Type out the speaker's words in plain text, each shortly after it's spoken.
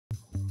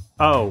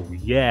Oh,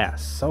 yeah,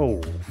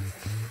 so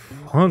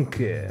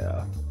funky.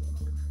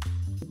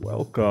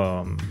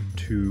 Welcome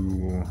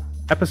to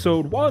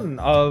episode 1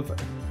 of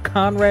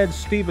Conrad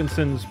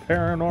Stevenson's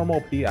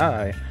Paranormal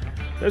PI.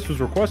 This was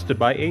requested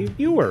by a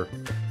viewer,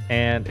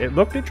 and it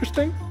looked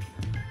interesting,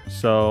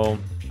 so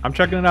I'm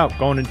checking it out,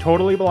 going in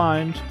totally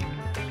blind,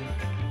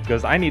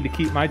 because I need to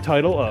keep my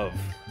title of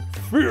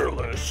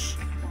Fearless.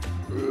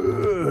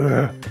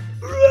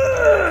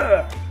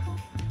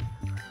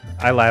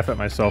 I laugh at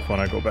myself when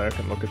I go back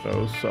and look at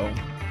those, so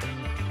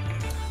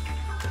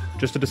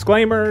just a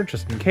disclaimer,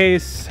 just in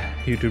case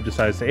YouTube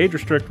decides to age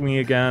restrict me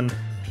again.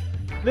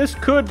 This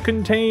could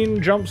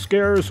contain jump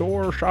scares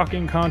or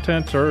shocking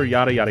content or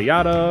yada yada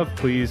yada.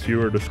 Please,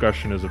 viewer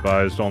discussion is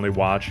advised. Only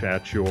watch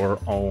at your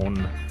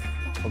own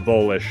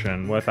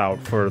volition. Without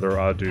further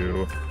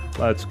ado,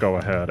 let's go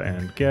ahead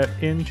and get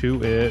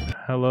into it.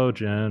 Hello,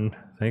 Jen.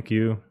 Thank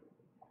you.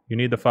 You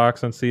need the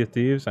fox on Sea of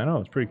Thieves? I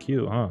know, it's pretty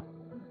cute, huh?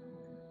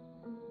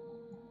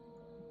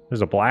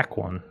 There's a black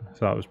one. I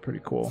thought it was pretty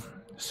cool.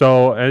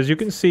 So, as you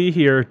can see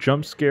here,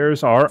 jump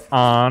scares are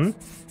on.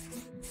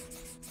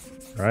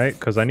 Right?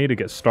 Because I need to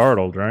get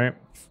startled, right?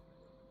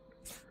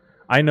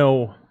 I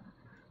know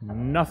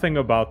nothing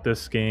about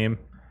this game.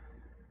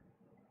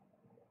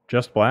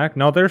 Just black?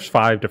 No, there's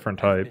 5 different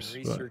types.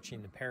 I've been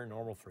researching the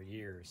paranormal for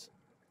years.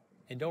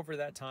 And over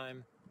that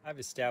time, I've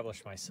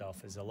established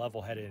myself as a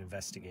level-headed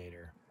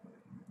investigator.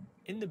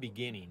 In the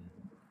beginning,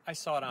 I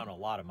sought out a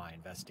lot of my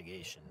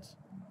investigations,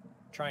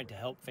 trying to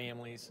help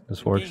families.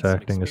 This voice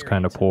acting is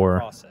kind of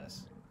poor.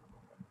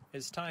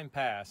 As time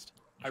passed,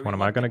 Which one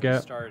am I gonna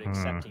get? Started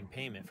accepting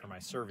payment for my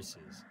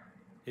services.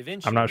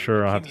 Eventually, I'm not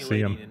sure. I'll have to see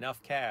him.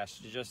 Enough cash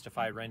to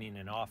justify renting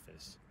an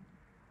office.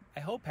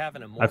 I hope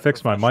having a more I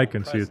fixed my mic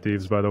in Sea of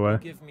Thieves, by the way.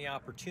 Give me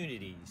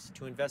opportunities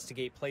to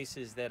investigate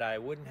places that I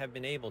wouldn't have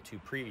been able to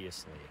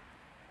previously.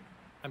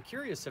 I'm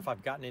curious if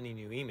I've gotten any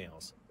new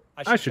emails.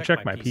 I should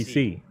check my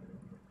PC.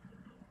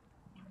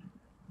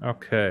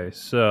 Okay,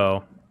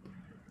 so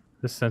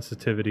this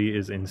sensitivity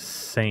is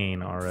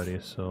insane already,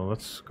 so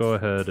let's go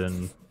ahead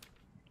and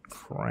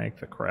crank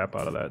the crap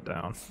out of that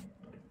down.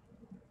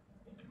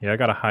 Yeah, I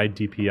got a high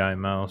DPI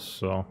mouse,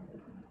 so...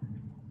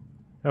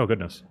 Oh,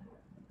 goodness.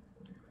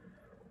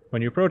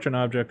 When you approach an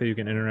object that you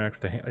can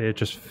interact with, it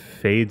just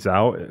fades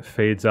out. It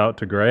fades out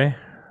to gray.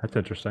 That's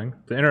interesting.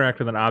 To interact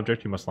with an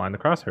object, you must line the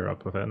crosshair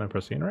up with it and then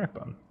press the interact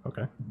button.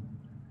 Okay.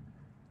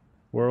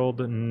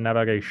 World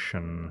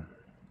navigation.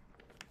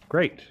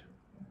 Great.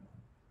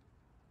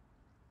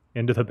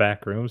 Into the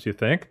back rooms, you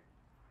think?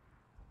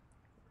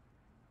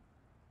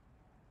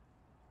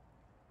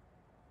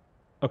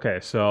 Okay,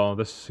 so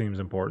this seems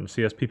important.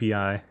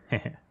 CSPPI.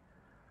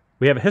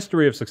 We have a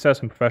history of success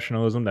and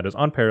professionalism that is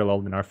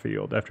unparalleled in our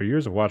field. After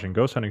years of watching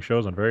ghost hunting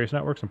shows on various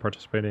networks and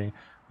participating,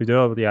 we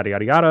developed yada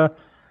yada yada.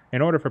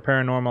 In order for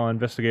paranormal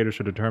investigators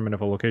to determine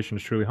if a location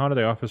is truly haunted,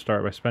 they often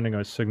start by spending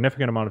a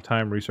significant amount of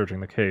time researching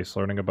the case.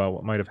 Learning about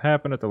what might have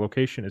happened at the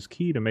location is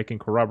key to making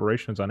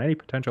corroborations on any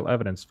potential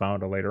evidence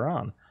found later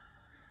on.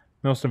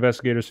 Most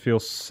investigators feel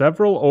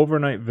several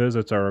overnight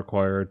visits are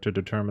required to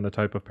determine the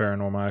type of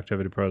paranormal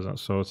activity present,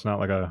 so it's not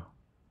like a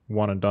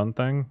one-and-done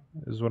thing,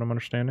 is what I'm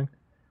understanding.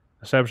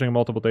 Establishing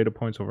multiple data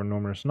points over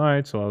numerous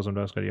nights allows them to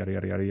investigate yada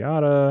yada yada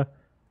yada.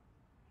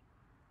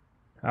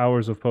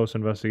 Hours of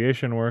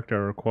post-investigation work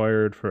are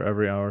required for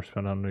every hour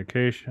spent on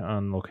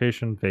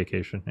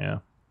vacation, yeah.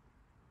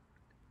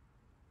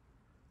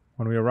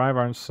 When we arrive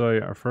on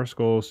site, our first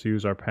goal is to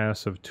use our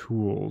passive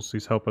tools.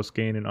 These help us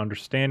gain an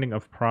understanding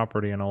of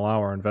property and allow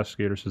our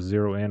investigators to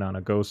zero in on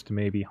a ghost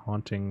maybe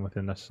haunting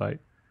within the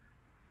site.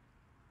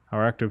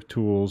 Our active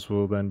tools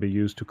will then be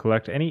used to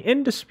collect any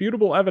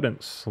indisputable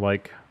evidence,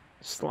 like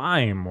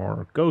slime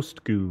or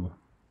ghost goo.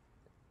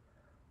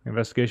 The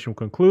investigation will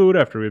conclude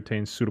after we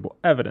obtain suitable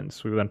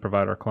evidence. We will then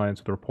provide our clients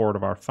with a report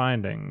of our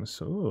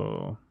findings.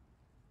 Ooh.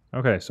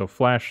 Okay, so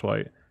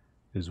flashlight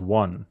is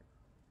 1.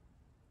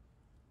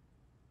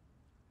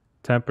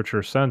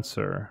 Temperature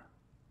sensor.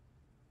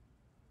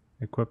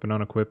 Equip and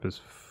unequip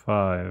is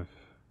 5.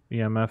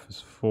 EMF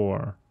is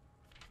 4.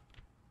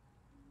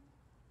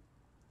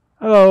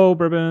 Hello,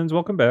 Bourbons.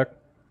 Welcome back.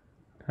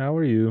 How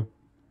are you?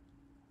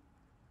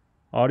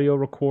 Audio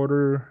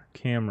recorder,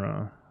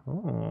 camera.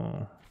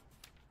 Oh.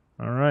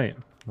 Alright.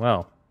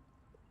 Well.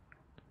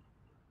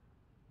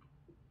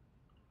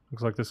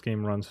 Looks like this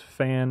game runs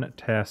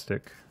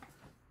fantastic.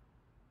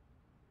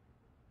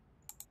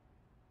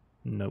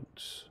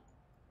 Notes.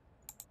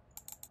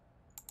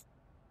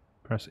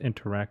 Press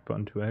interact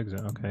button to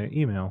exit. Okay,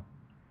 email.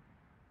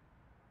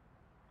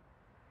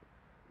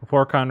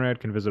 Before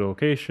Conrad can visit a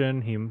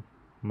location, he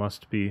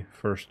must be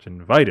first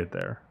invited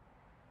there.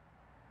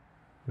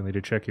 You'll need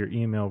to check your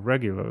email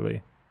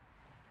regularly.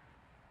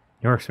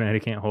 York's man, he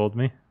can't hold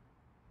me.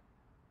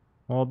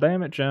 Well,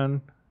 damn it,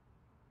 Jen.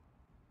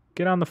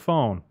 Get on the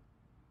phone.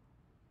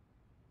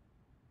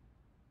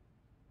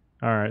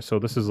 Alright, so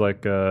this is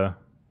like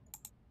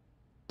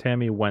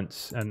Tammy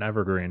Wentz and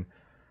Evergreen.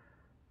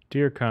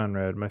 Dear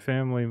Conrad, my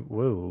family...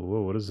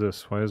 Whoa, what is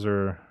this? Why is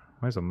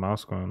a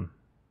mouse going...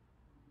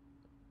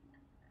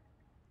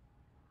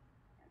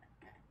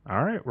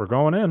 All right, we're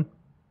going in.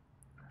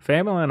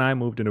 Family and I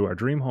moved into our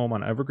dream home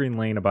on Evergreen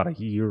Lane about a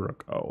year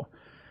ago.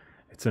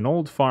 It's an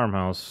old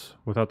farmhouse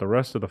without the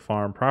rest of the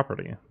farm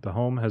property. The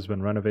home has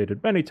been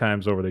renovated many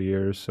times over the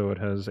years, so it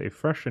has a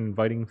fresh and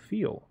inviting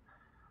feel.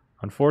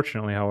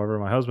 Unfortunately, however,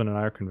 my husband and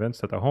I are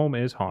convinced that the home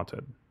is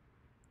haunted.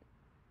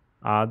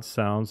 Odd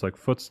sounds like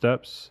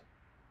footsteps.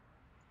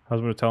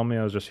 Husband would tell me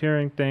I was just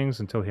hearing things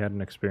until he had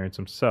an experience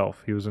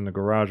himself. He was in the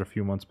garage a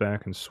few months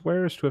back and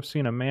swears to have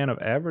seen a man of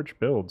average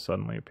build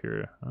suddenly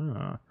appear.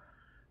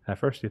 At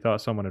first he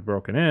thought someone had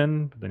broken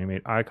in, but then he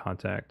made eye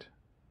contact.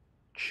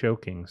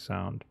 Choking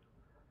sound.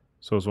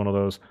 So it was one of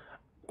those.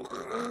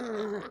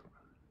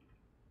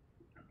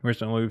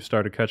 Recently we've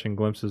started catching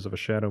glimpses of a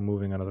shadow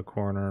moving out of the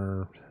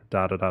corner.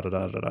 Da da da da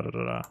da da da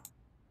da da.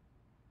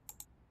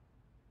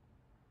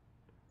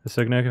 The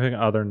significant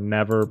other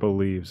never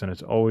believes, and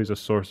it's always a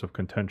source of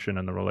contention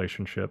in the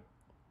relationship.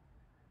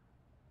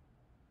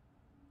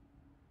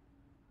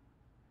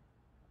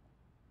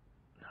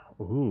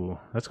 Ooh,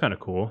 that's kind of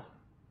cool.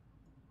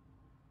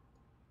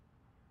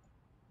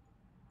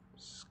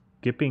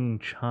 Skipping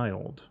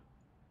child.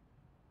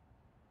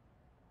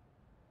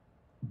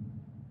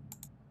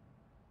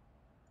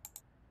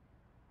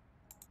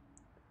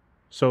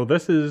 So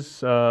this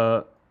is,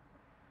 oh,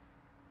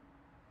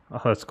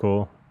 that's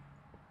cool.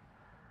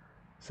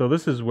 So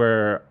this is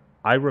where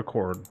I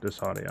record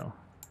this audio.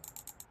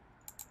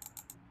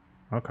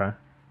 Okay.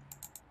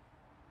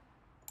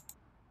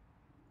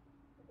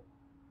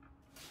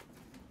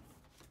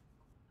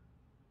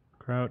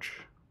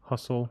 Crouch,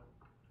 hustle.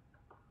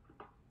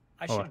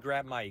 I should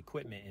grab my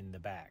equipment in the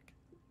back.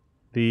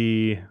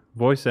 The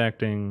voice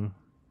acting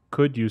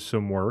could use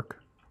some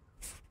work.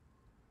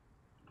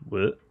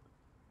 What?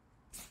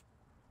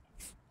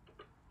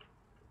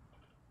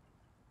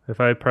 If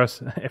I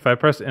press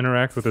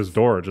interact with this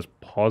door, it just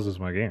pauses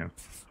my game.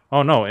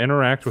 Oh no,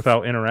 interact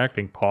without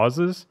interacting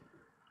pauses?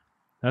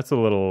 That's a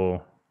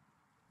little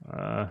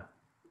I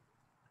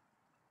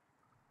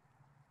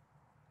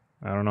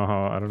don't know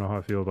how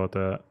I feel about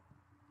that.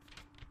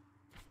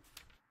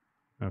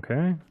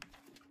 Okay.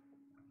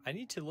 I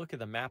need to look at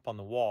the map on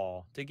the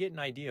wall to get an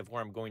idea of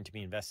where I'm going to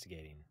be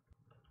investigating.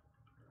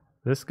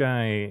 This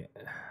guy,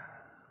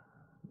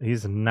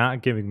 he's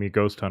not giving me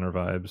Ghost Hunter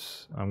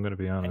vibes. I'm going to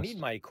be honest. I need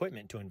my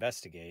equipment to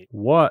investigate.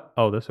 What?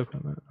 Oh, this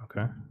equipment?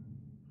 Okay.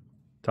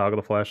 Toggle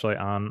the flashlight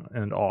on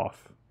and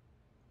off.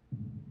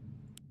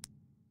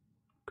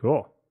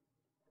 Cool.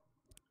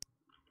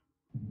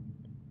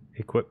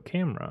 Equip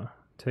camera.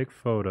 Take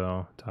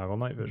photo. Toggle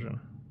night vision.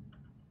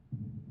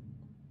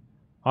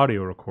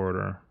 Audio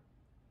recorder.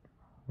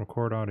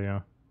 Record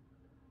audio.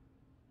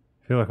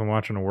 I feel like I'm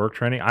watching a work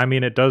training. I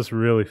mean, it does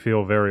really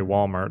feel very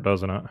Walmart,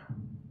 doesn't it?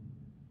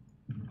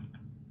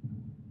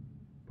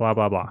 Blah,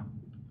 blah, blah.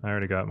 I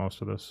already got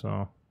most of this,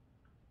 so...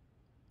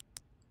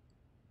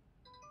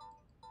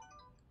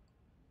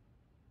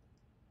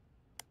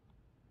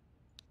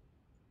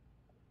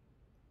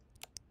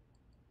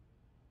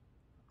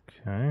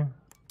 Okay.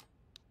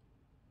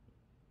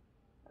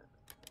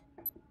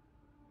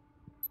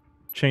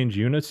 Change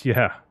units?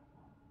 Yeah.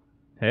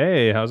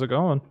 Hey, how's it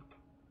going?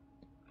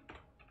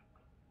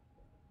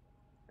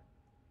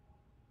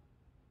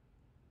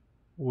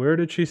 Where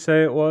did she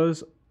say it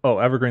was? Oh,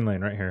 Evergreen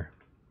Lane, right here.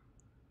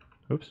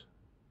 Oops.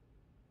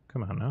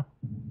 Come on now.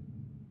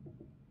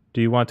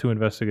 Do you want to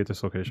investigate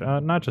this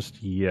location? Not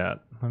just yet.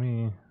 Let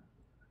me...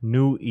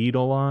 New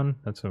Eidolon?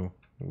 That's so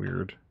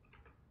weird.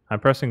 I'm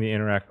pressing the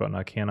interact button.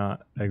 I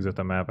cannot exit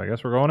the map. I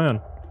guess we're going in.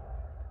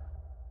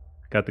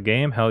 Got the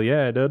game? Hell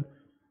yeah, I did.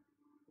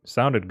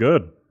 Sounded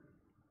good.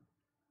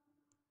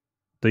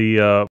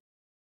 The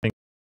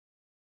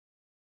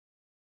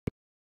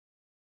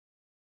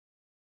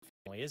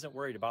Family isn't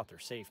worried about their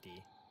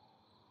safety,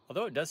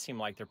 although it does seem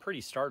like they're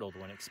pretty startled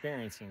when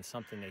experiencing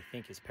something they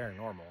think is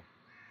paranormal.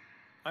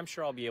 I'm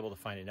sure I'll be able to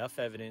find enough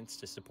evidence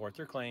to support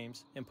their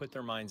claims and put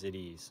their minds at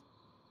ease.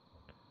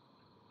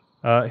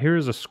 Here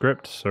is a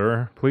script,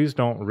 sir. Please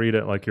don't read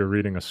it like you're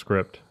reading a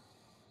script.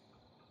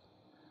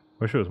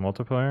 Wish it was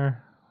multiplayer?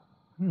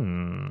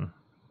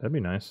 That'd be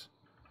nice.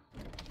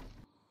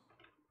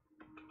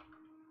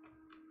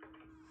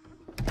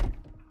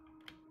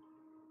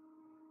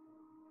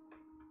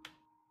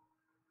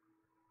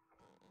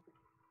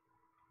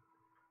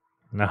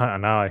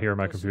 Now I hear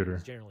my computer.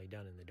 Is generally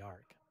done in the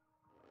dark.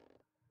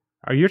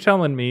 Are you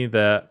telling me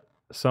that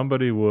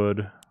somebody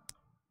would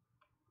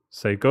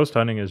say ghost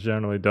hunting is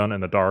generally done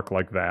in the dark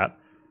like that?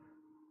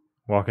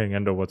 Walking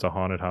into what's a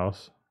haunted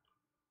house?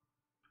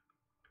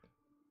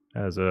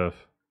 As if.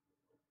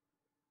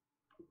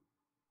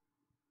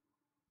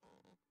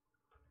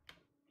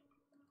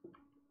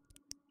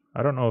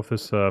 I don't know if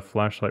this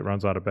flashlight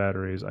runs out of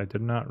batteries. I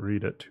did not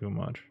read it too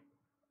much.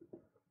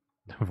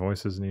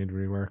 Voices need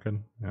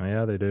reworking. Oh,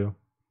 yeah, they do.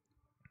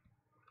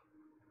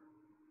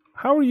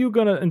 How are you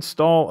going to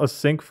install a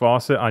sink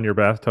faucet on your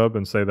bathtub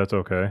and say that's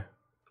okay?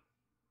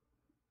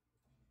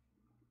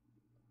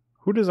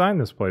 Who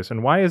designed this place?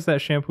 And why is that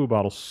shampoo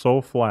bottle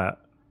so flat?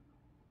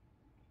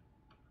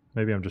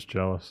 Maybe I'm just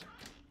jealous.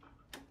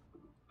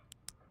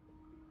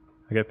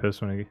 I get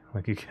pissed when you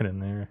get in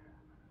there.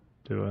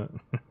 Do it.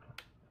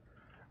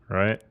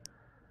 Right?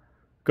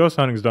 Ghost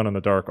hunting's done in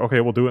the dark. Okay,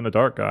 we'll do it in the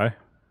dark, guy.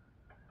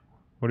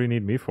 What do you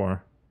need me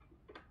for?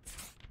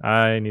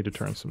 I need to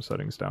turn some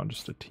settings down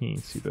just a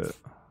teensy bit.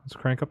 Let's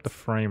crank up the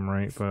frame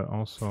rate, but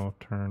also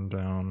turn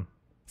down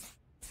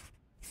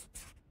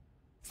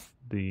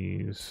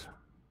these.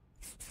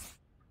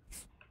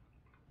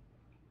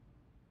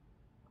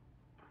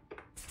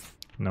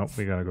 Nope,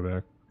 we gotta go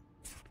back.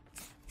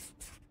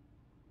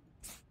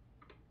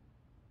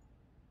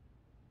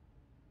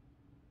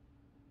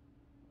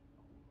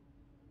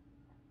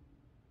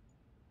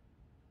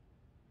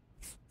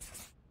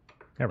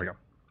 There we go.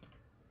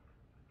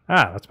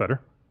 Ah, that's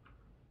better.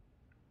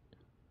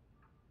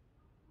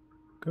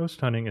 Ghost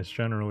hunting is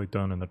generally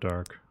done in the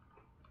dark.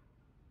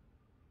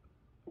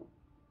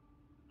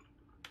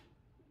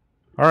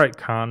 Alright,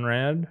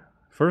 Conrad.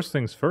 First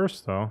things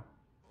first, though.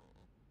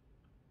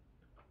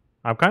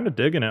 I'm kind of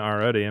digging it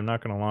already, I'm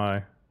not gonna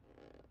lie.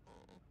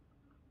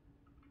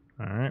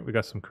 Alright, we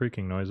got some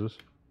creaking noises.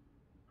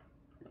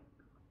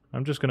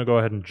 I'm just gonna go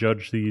ahead and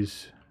judge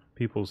these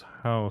people's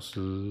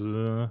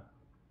houses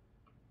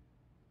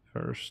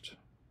first.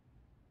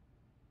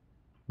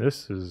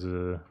 This is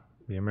the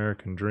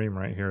American dream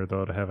right here,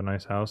 though, to have a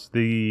nice house.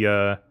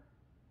 The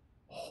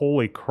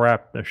holy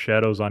crap, the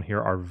shadows on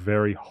here are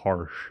very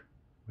harsh.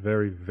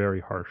 Very, very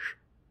harsh.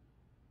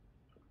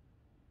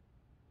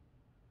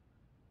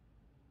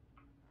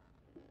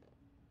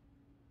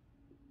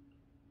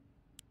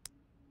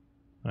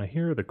 I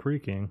hear the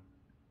creaking.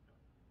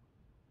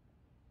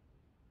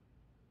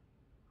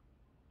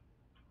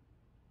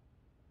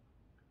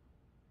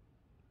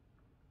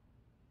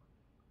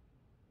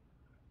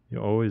 You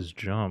always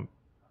jump.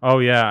 Oh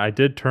yeah, I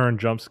did turn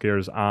jump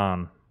scares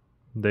on.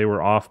 They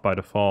were off by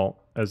default,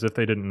 as if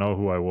they didn't know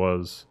who I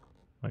was.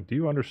 Like, do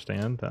you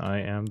understand that I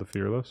am the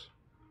Fearless?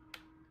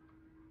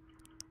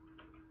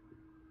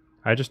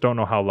 I just don't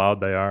know how loud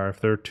they are. If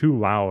they're too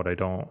loud,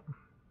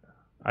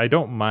 I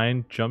don't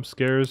mind jump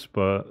scares,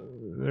 but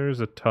there's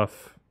a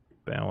tough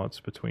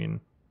balance between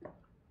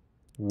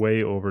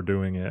way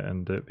overdoing it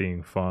and it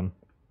being fun.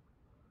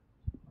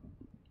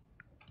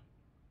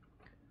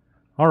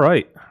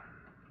 Alright.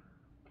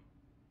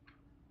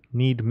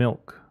 Need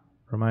milk.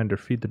 Reminder,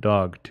 feed the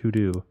dog. To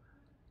do.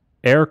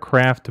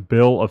 Aircraft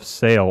bill of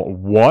sale.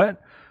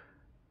 What?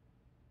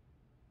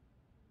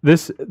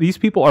 These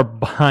people are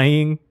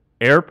buying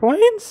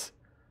airplanes?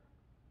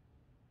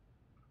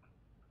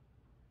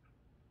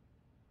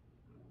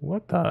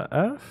 What the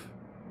F?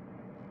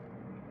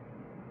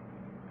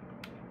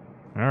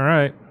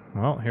 Alright.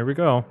 Well, here we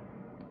go.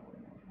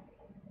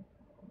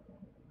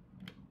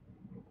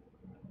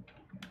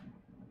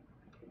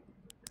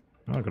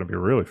 Oh, it's gonna be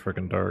really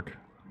freaking dark.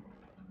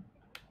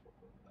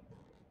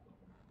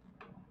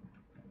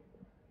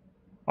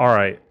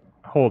 Alright.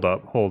 Hold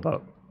up, hold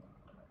up.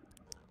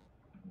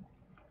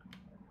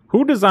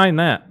 Who designed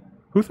that?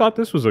 Who thought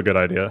this was a good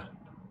idea?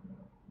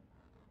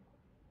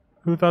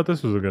 Who thought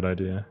this was a good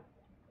idea?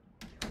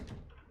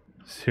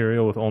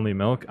 Cereal with only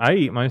milk? I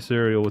eat my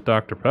cereal with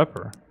Dr.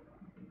 Pepper.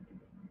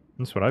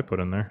 That's what I put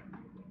in there.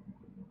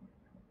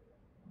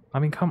 I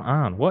mean, come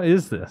on. What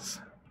is this?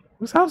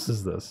 Whose house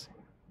is this?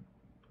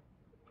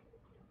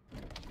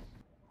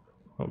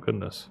 Oh,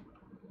 goodness.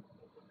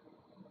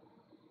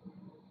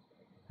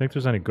 Think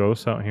there's any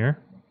ghosts out here?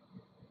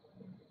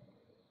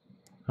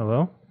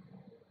 Hello?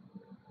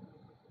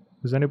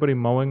 Is anybody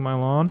mowing my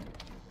lawn?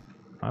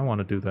 I want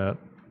to do that.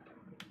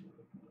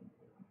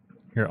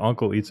 Your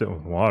uncle eats it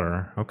with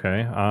water.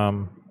 Okay,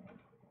 I'm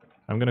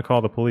gonna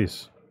call the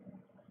police.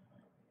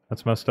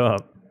 That's messed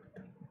up.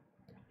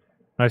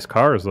 Nice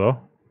cars, though,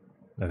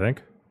 I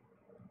think.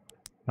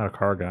 Not a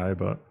car guy,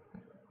 but...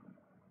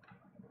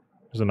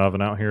 There's an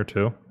oven out here,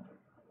 too.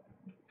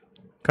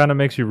 Kind of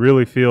makes you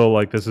really feel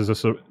like this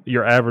is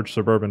your average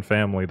suburban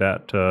family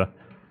that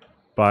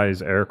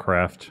buys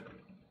aircraft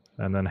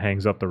and then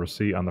hangs up the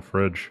receipt on the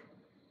fridge.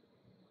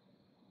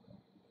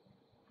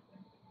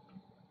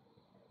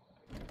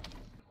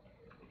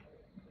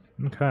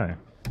 Okay.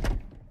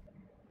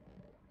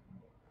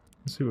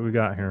 Let's see what we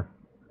got here.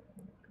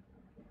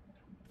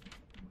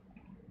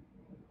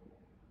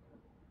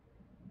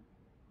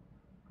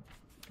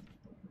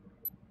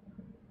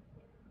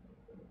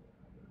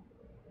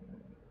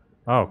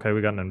 Oh, okay,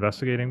 we got an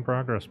investigating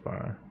progress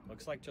bar.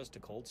 Looks like just a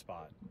cold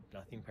spot.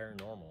 Nothing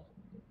paranormal.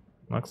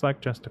 Looks like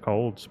just a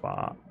cold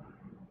spot.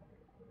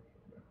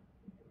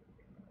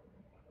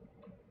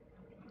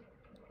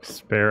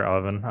 Spare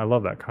oven. I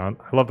love that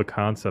I love the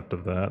concept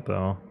of that,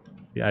 though.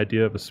 The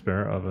idea of a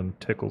spare oven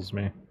tickles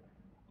me.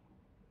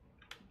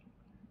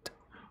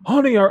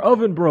 Honey, our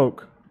oven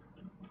broke.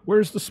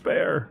 Where's the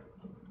spare?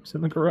 It's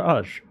in the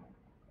garage.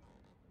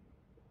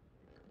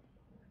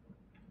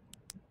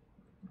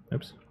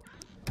 Oops.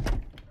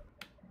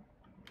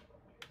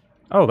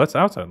 Oh, that's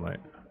outside light.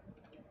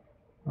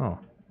 Oh,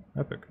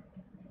 epic.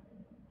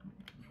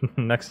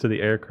 Next to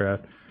the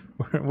aircraft.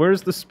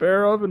 Where's the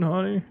spare oven,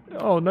 honey?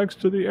 Oh, next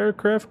to the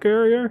aircraft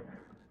carrier?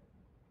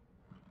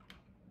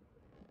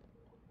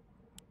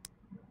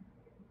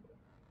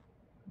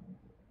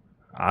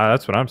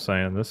 That's what I'm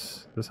saying.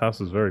 This house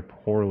is very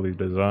poorly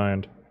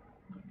designed.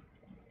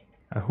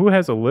 Who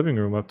has a living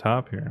room up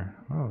top here?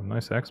 Oh,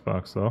 nice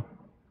Xbox though.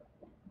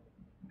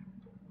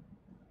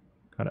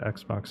 Got an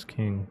Xbox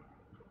King.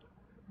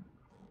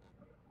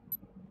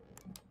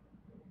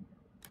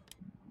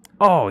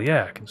 Oh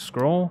yeah, I can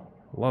scroll.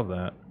 Love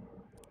that.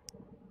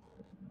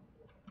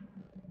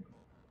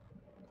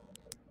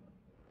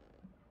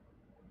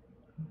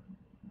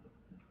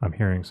 I'm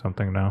hearing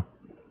something now.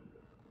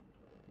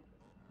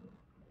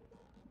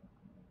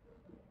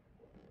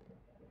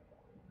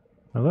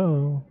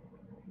 Hello?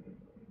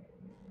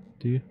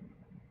 Do you?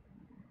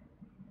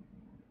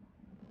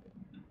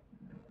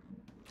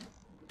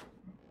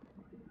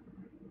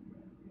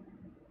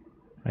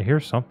 I hear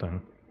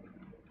something.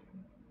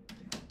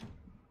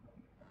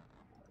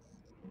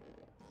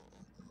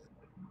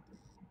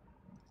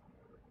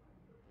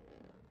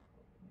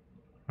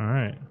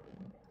 Alright.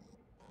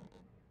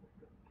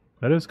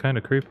 That is kind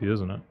of creepy,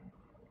 isn't it?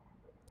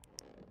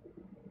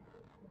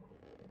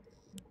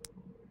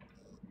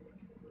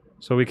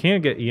 So we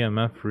can't get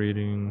EMF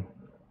reading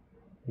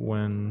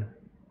when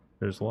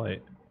there's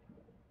light.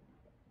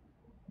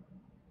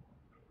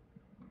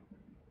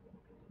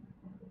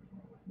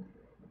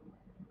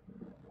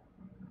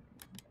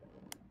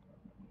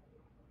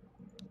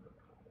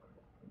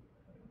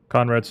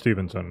 Conrad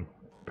Stevenson,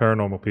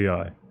 Paranormal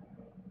PI.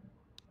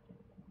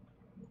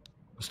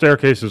 The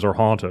staircases are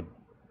haunted.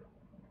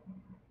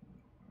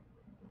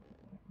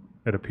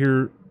 It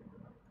appears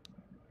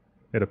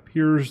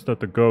that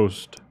the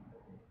ghost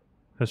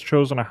has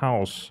chosen a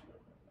house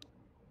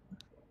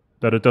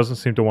that it doesn't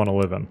seem to want to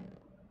live in.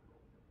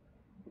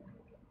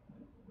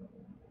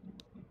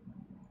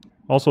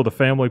 Also, the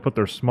family put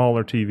their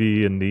smaller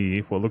TV in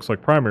the, what looks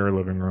like primary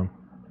living room.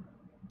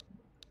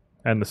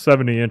 And the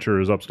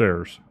 70-incher is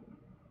upstairs.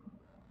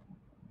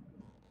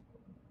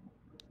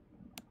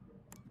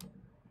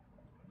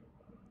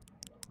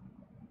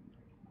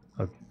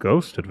 A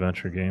ghost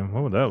adventure game?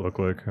 What would that look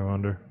like, I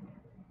wonder?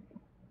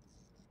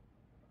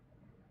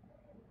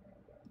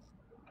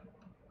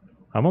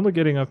 I'm only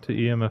getting up to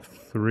EMF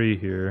 3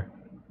 here.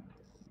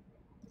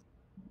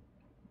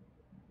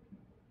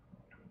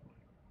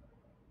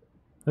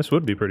 This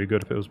would be pretty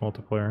good if it was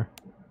multiplayer.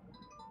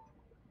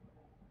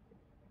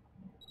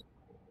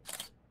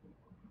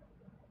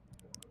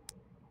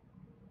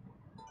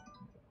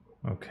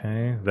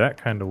 Okay, that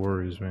kind of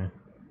worries me.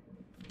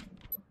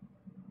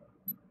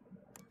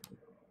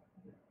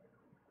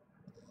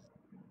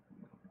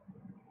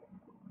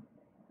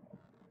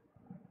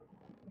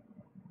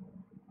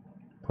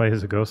 Play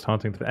as a ghost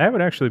haunting. That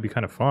would actually be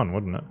kind of fun,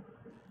 wouldn't it?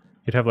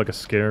 You'd have like a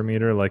scare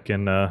meter, like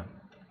in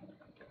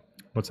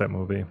what's that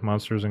movie?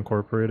 Monsters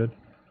Incorporated.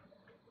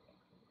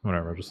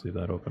 Whatever, I'll just leave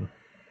that open.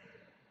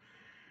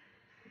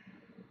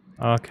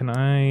 Can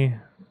I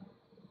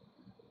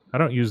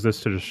don't use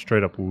this to just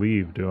straight up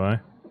leave, do I?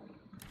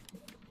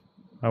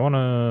 I want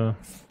to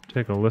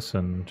take a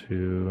listen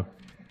to...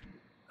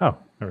 Oh,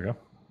 there we go.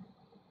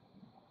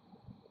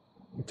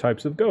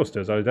 Types of ghost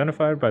as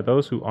identified by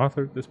those who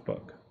authored this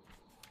book.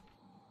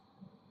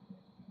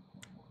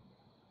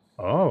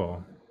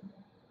 Oh.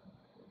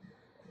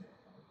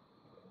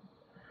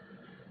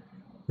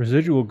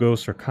 Residual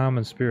ghosts are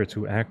common spirits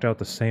who act out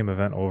the same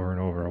event over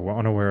and over,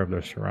 unaware of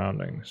their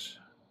surroundings.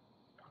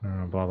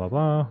 Blah, blah,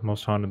 blah.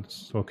 Most haunted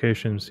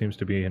locations seems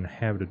to be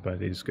inhabited by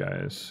these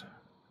guys.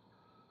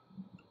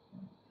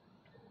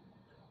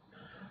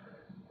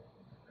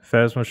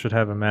 Phasma should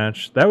have a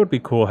match. That would be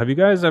cool. Have you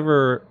guys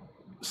ever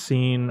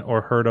seen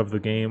or heard of the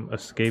game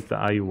Escape the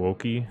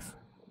Ayuwoki?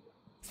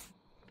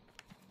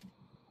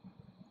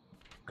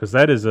 Because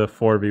that is a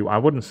 4v. I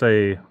wouldn't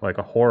say like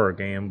a horror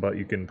game, but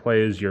you can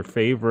play as your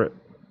favorite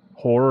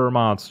horror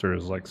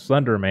monsters like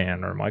Slender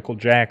Man or Michael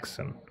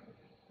Jackson.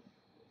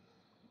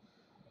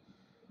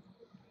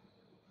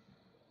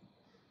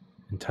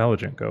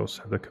 Intelligent ghosts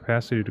have the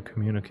capacity to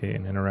communicate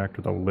and interact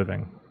with the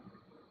living.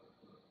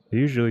 They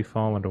usually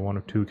fall into one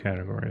of two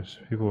categories.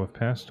 People who have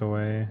passed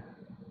away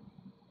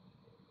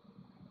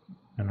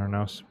and are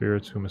now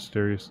spirits who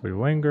mysteriously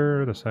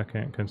linger. The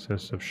second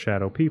consists of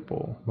shadow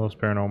people. Most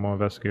paranormal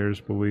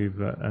investigators believe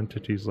that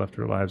entities left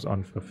their lives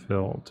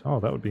unfulfilled. Oh,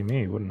 that would be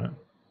me, wouldn't it?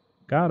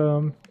 Got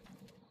him!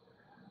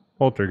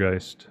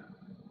 Poltergeist.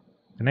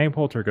 The name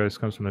poltergeist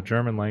comes from the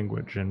German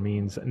language and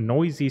means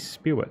noisy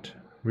spirit.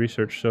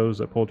 Research shows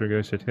that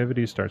poltergeist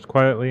activity starts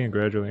quietly and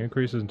gradually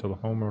increases until the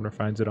homeowner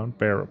finds it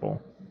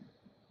unbearable.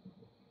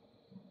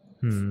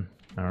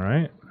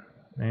 Alright.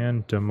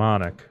 And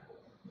demonic.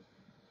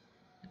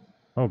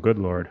 Oh, good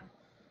lord.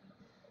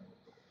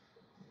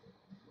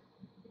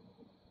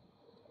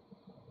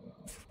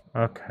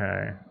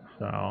 Okay,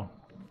 so...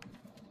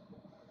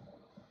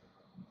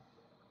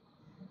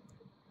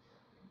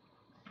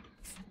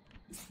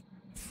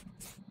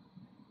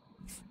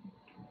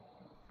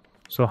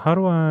 So how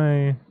do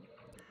I...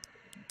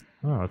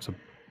 Oh, it's a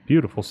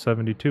beautiful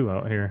 72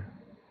 out here.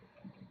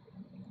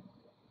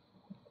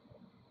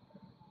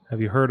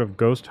 Have you heard of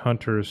Ghost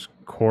Hunters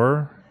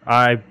Core?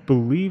 I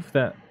believe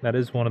that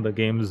is one of the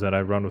games that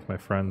I run with my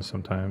friends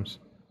sometimes.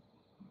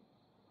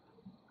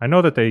 I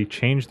know that they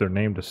changed their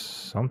name to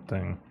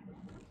something.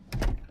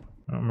 I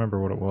don't remember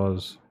what it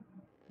was.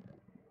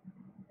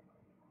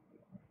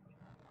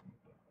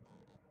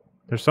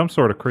 There's some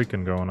sort of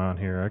creaking going on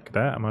here.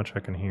 That much I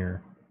can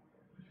hear.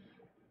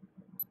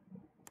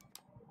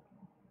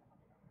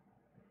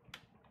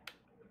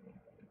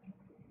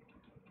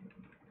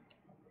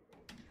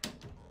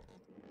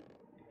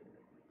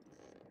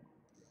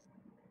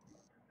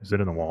 Is it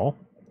in the wall?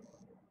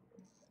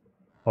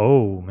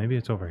 Oh, maybe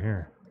it's over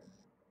here.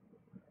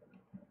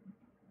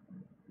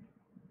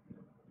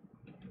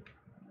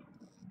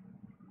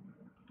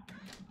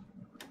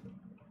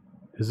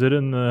 Is it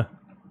in the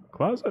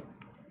closet?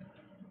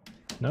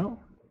 No?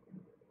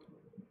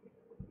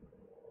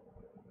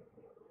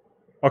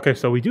 Okay,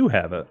 so we do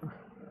have it.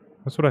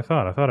 That's what I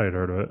thought. I thought I'd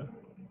heard of it.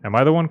 Am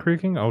I the one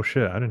creaking? Oh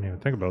shit, I didn't even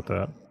think about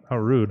that. How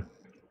rude.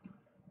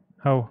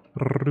 How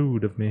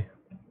rude of me.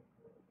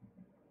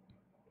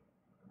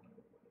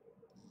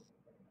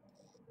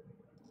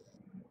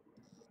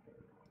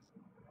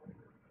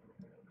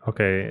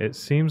 Okay, it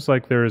seems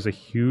like there is a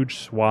huge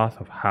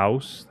swath of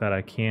house that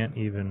I can't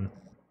even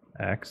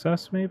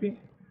access, maybe?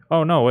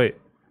 Oh, no, wait.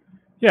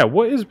 Yeah,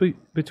 what is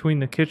between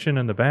the kitchen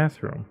and the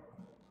bathroom?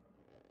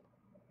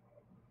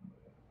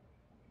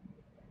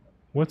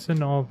 What's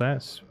in all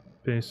that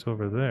space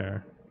over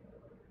there?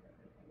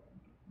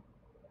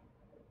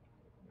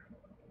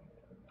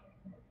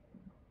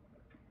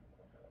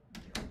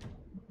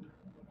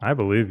 I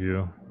believe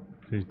you.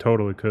 You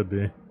totally could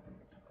be.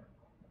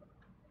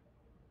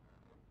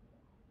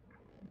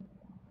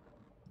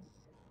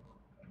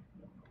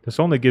 This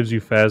only gives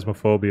you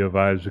phasmophobia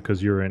vibes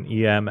because you're an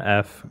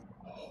EMF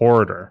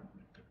hoarder.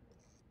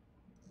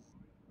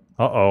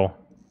 Uh-oh.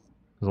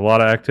 There's a lot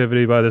of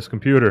activity by this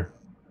computer.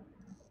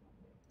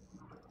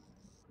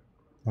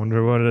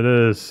 Wonder what it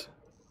is.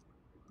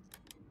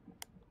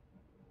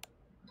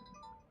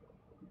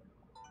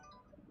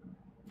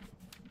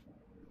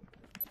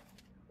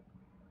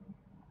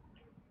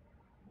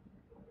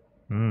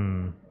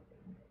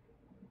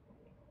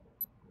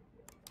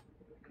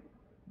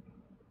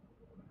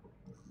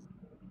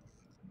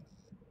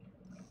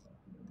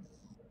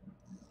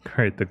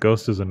 Great, the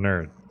ghost is a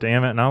nerd.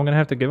 Damn it, now I'm gonna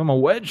have to give him a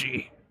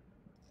wedgie.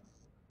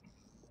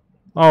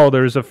 Oh,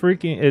 there's a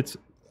freaking... It's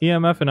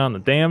EMFing on the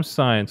damn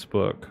science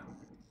book.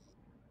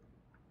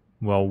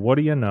 Well, what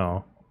do you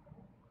know?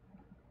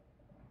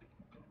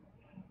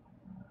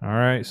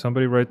 Alright,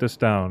 somebody write this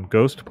down.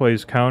 Ghost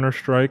plays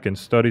Counter-Strike and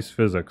studies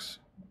physics.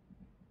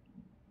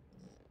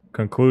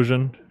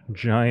 Conclusion,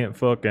 giant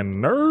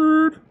fucking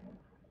nerd.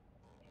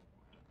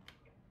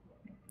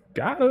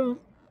 Got him.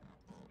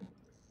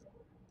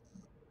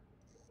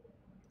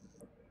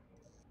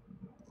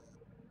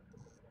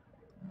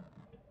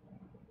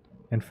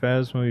 In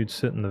Phasmo, you'd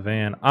sit in the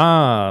van.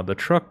 Ah, the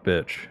truck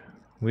bitch.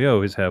 We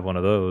always have one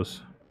of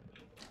those.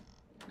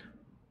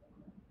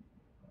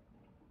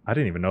 I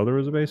didn't even know there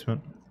was a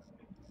basement.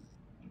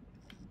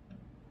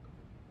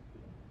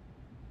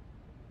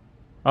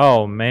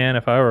 Oh man,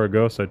 if I were a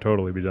ghost, I'd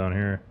totally be down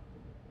here.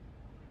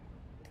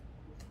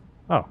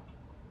 Oh,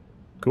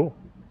 cool.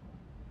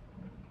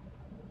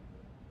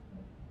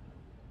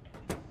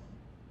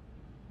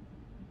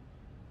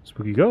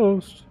 Spooky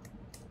ghost.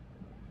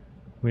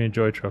 We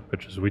enjoy truck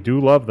bitches. We do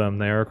love them.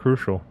 They are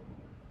crucial.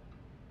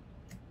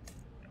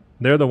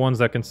 They're the ones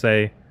that can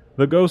say,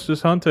 the ghost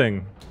is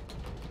hunting.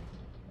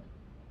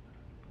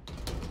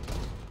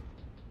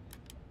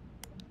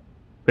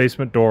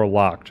 Basement door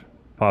locked,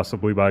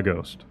 possibly by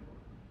ghost.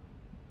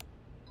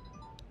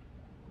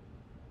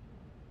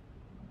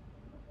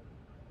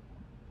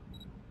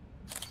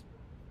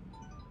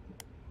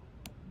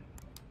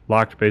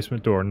 Locked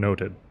basement door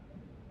noted.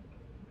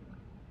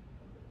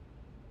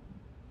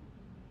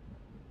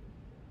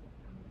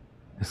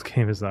 This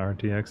game is the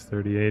RTX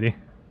 3080.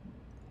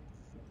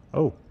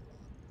 Oh.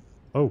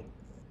 Oh.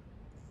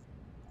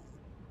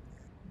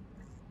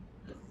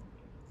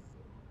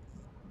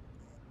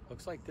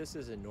 Looks like this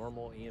is a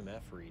normal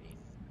EMF reading.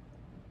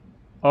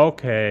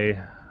 Okay.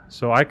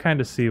 So I kind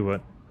of see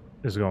what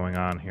is going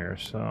on here,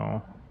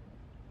 so...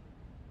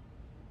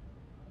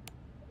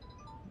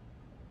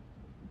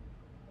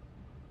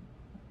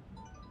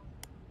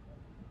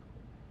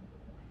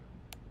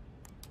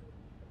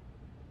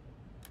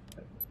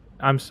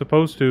 I'm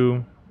supposed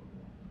to...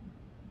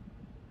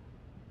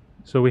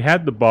 So we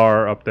had the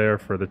bar up there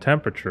for the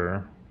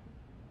temperature.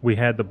 We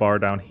had the bar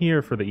down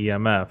here for the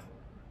EMF.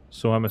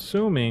 So I'm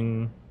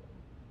assuming...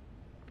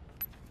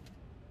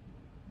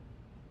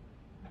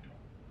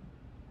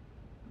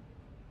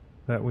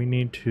 that we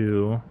need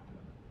to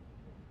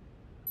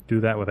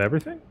do that with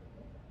everything?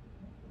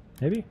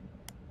 Maybe?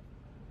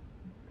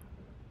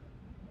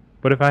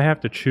 But if I have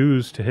to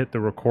choose to hit the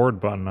record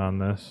button on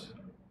this...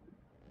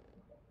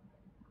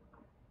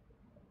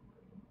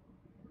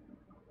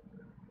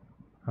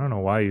 I don't know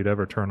why you'd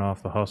ever turn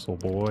off the hustle,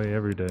 boy.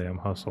 Every day I'm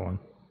hustling.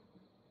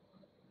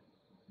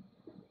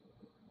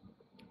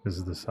 This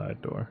is the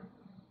side door.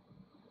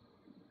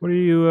 What do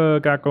you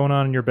got going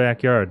on in your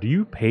backyard? Do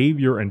you pave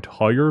your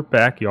entire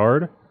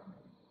backyard?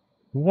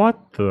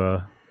 What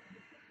the...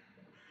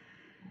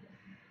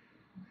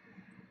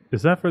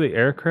 Is that for the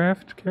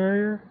aircraft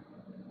carrier?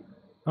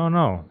 Oh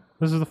no,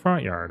 this is the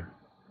front yard.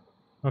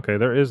 Okay,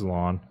 there is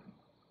lawn.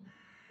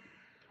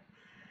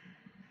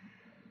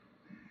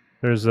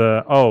 There's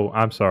a... Oh,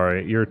 I'm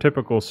sorry. Your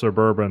typical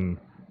suburban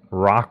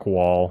rock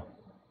wall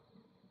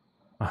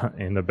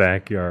in the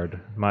backyard.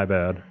 My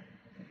bad.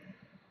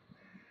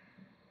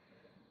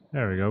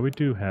 There we go. We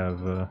do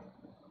have...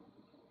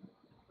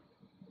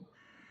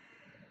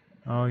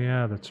 Oh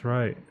yeah, that's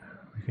right.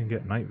 We can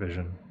get night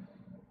vision.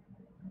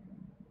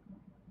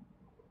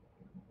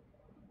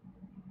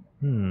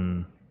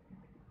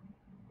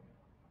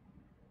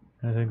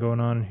 Anything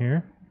going on in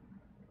here?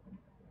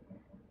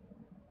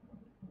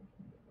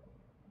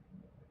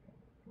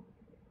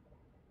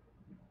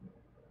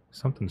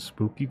 Something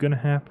spooky gonna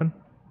happen?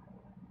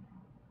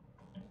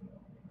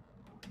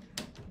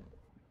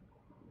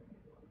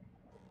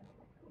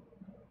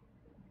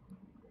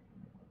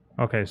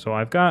 Okay, so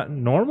I've got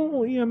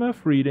normal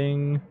EMF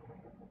reading,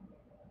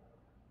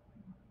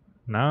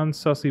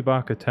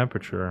 non-Sussy-Baka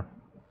temperature.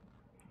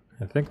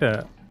 I think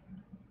that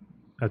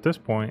at this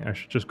point I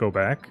should just go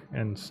back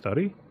and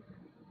study.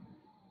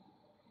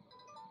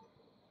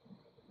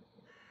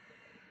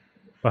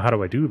 But how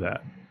do I do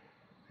that?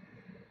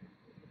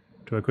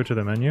 Do I go to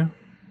the menu?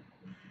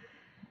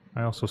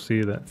 I also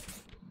see that...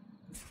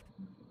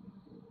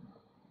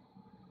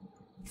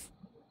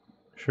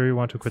 Sure you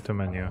want to quit the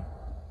menu?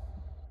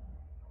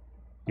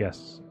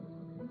 Yes.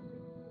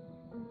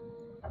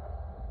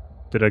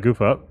 Did I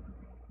goof up?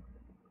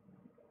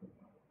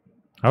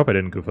 I hope I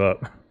didn't goof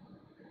up.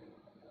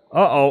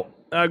 Uh-oh,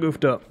 I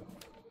goofed up.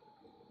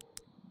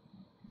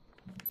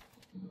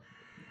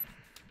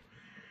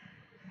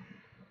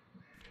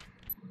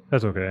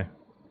 That's okay.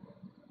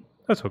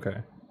 That's okay.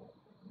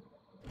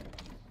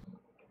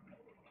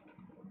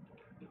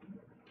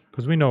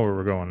 Because we know where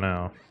we're going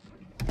now.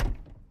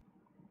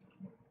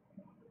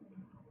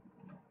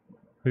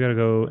 We gotta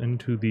go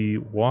into the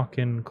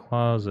walk-in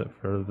closet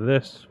for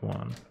this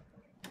one.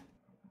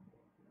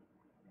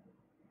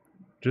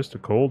 Just a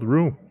cold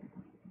room.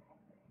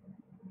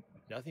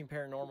 Nothing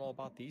paranormal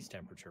about these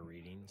temperature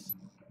readings.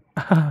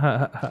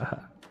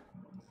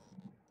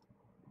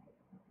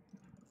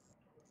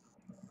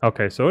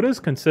 Okay, so it is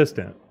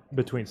consistent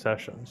between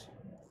sessions.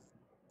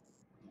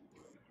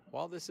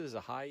 While this is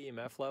a high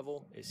EMF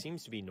level, it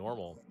seems to be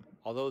normal,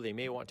 although they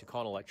may want to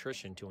call an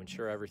electrician to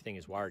ensure everything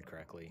is wired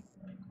correctly.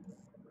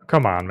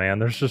 Come on, man,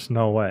 there's just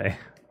no way.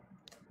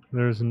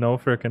 There's no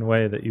frickin'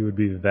 way that you would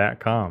be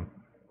that calm.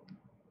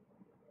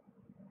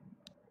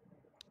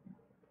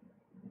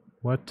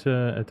 What,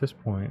 at this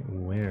point,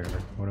 where?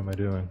 What am I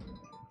doing?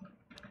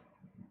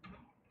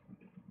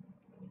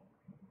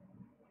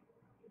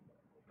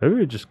 Maybe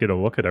we just get a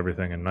look at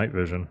everything in night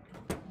vision.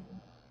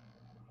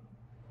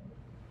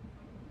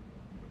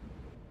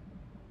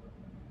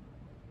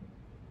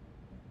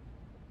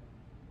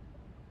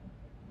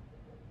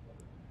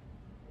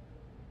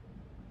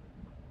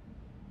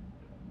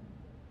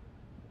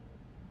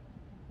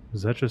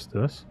 Is that just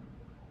this?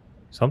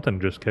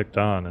 Something just kicked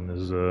on and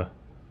is,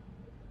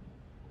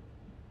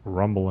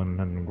 rumbling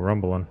and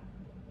grumbling.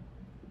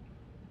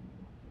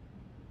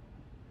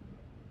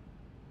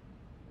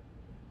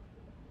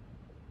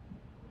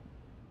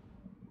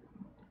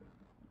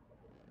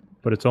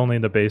 But it's only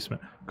in the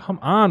basement. Come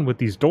on with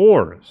these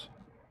doors!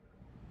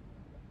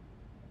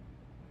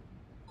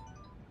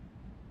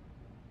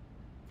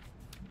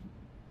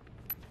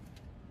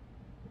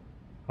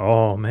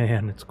 Oh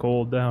man, it's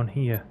cold down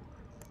here.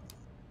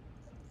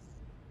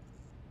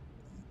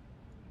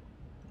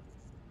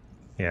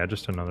 Yeah,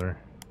 just another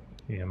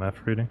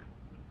EMF reading.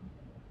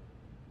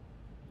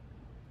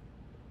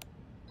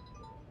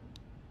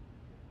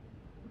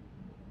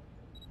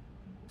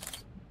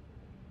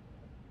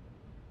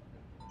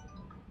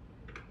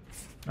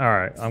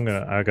 Alright,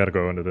 I gotta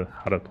go into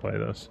how to play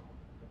this.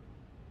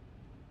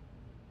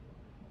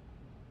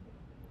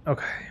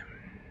 Okay.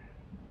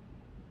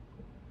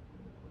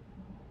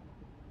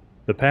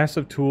 The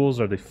passive tools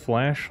are the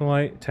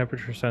flashlight,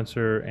 temperature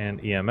sensor,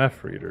 and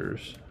EMF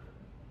readers.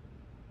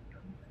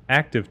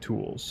 Active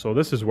tools. So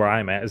this is where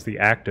I'm at, is the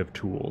active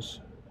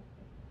tools.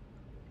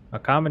 A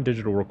common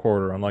digital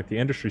recorder, unlike the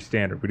industry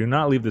standard, we do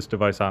not leave this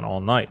device on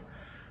all night.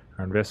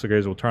 Our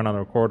investigators will turn on the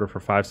recorder for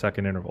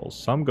 5-second intervals.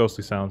 Some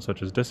ghostly sounds,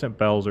 such as distant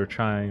bells or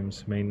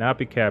chimes, may not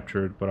be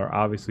captured, but are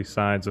obviously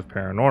signs of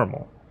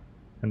paranormal.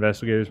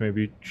 Investigators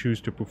may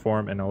choose to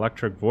perform an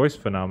electric voice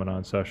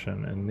phenomenon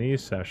session. In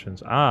these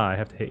sessions, I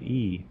have to hit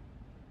E.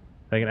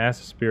 They can ask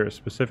the spirit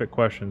specific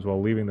questions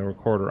while leaving the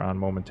recorder on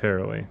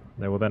momentarily.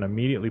 They will then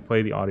immediately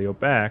play the audio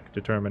back,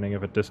 determining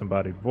if a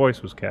disembodied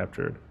voice was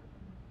captured.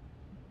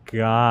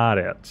 Got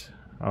it.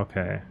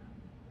 Okay.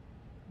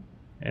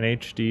 In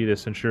HD,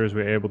 this ensures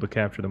we are able to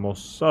capture the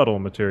most subtle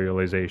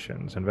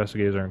materializations.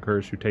 Investigators are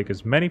encouraged to take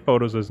as many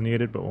photos as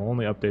needed, but will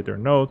only update their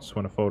notes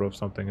when a photo of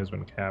something has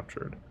been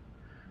captured.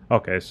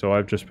 Okay, so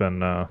I've just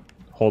been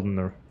holding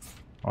the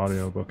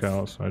audiobook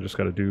out, so I just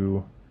got to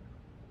do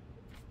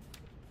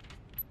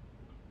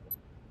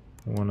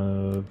one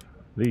of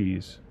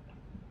these.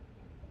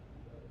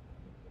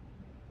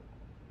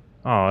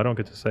 Oh, I don't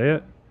get to say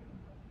it?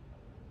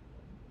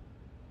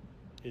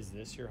 Is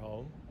this your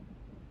home?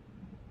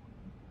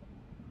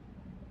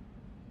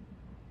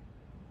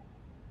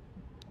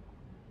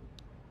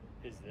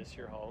 Is this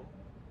your home?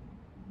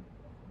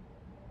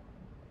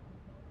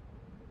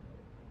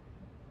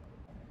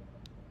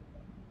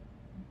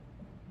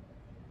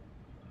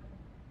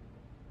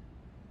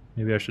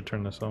 Maybe I should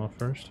turn this off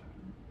first.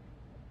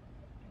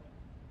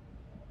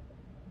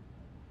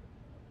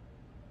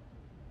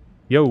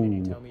 Yo! Can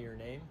you tell me your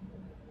name?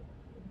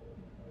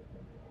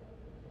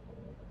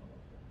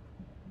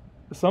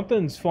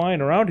 Something's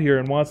flying around here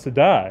and wants to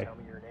die. Tell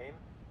me your name.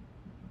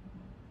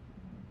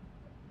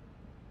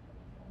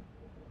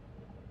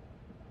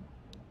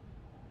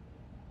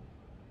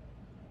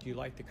 Do you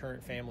like the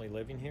current family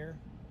living here?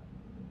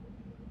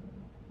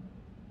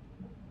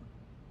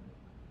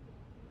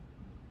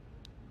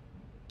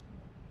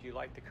 Do you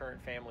like the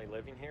current family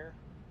living here?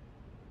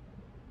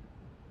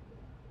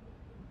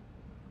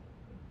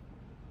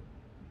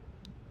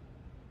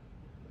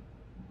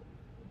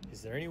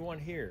 Is there anyone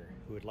here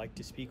who would like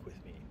to speak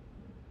with me?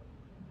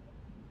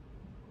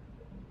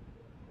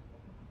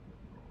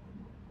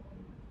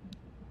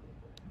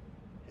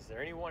 Is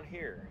there anyone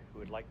here who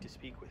would like to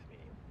speak with me?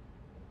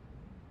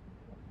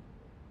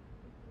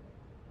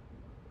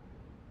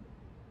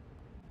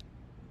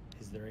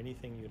 Is there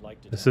anything you'd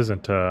like to This tell me?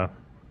 isn't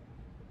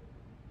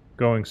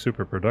going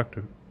super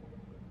productive.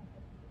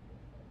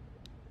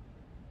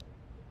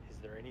 Is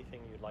there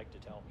anything you'd like to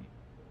tell me?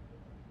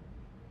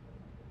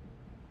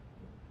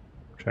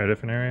 Try a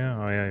different area?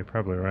 Oh yeah, you're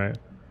probably right.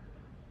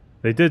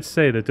 They did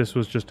say that this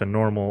was just a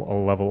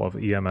normal level of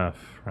EMF,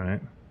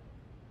 right?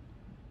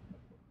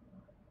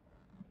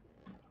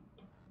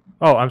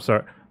 Oh, I'm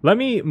sorry. Let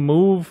me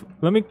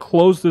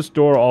close this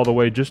door all the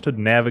way just to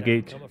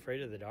navigate. I'm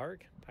afraid of the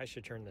dark? I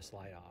should turn this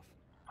light off.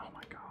 Oh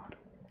my god.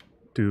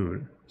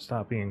 Dude,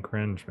 stop being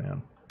cringe,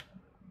 man.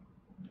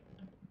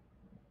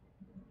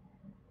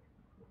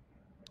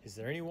 Is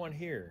there anyone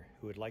here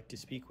who would like to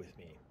speak with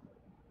me?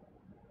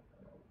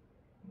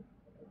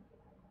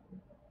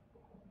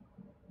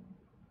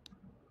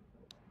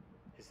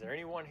 Is there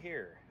anyone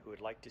here who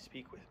would like to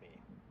speak with me?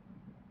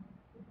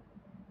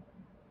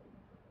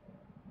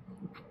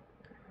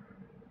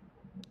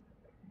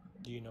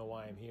 Do you know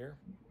why I'm here?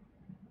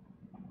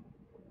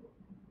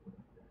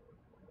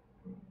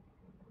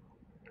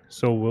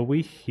 So will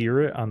we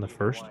hear it on the Do you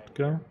know first why I'm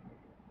go? here?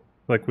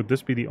 Like, would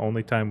this be the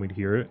only time we'd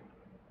hear it?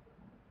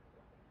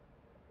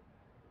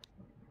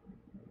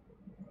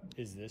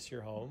 Is this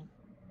your home?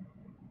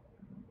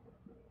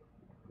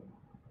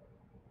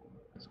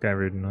 This guy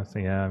reading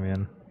nothing. Yeah,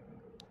 man.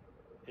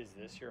 Is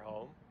this your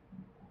home?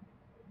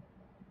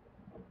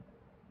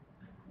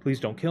 Please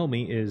don't kill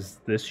me. Is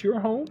this your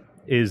home?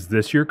 Is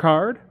this your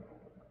card?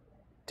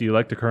 Do you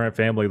like the current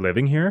family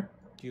living here?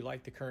 Do you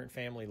like the current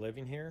family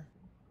living here?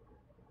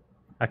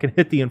 I can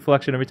hit the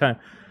inflection every time.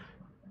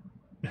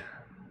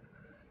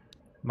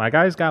 My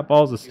guy's got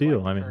balls of Do you steel.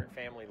 like the I mean, current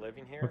family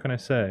living here? what can I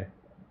say?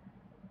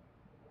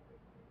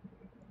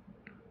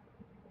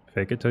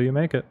 Fake it till you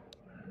make it.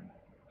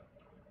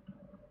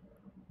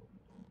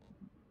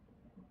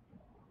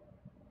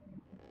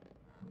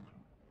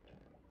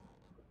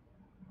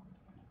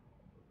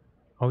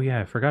 Oh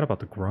yeah, I forgot about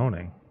the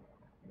groaning.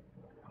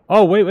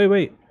 Oh,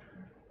 wait.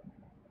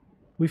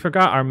 We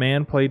forgot our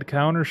man played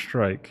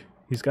Counter-Strike.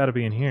 He's got to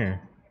be in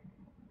here.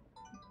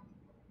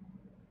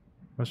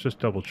 Let's just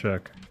double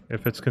check.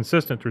 If it's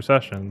consistent through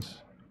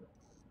sessions.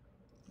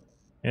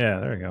 Yeah,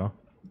 there we go.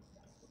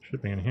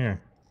 Should be in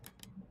here.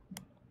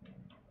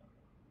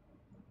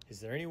 Is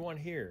there anyone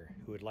here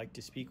who would like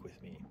to speak with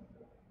me?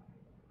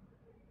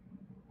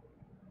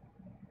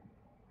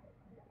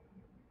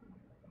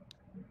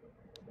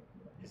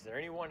 Is there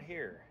anyone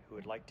here who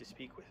would like to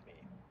speak with me?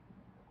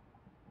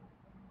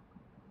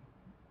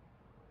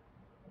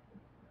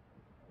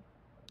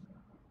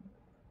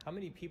 How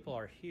many people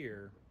are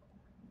here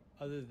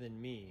other than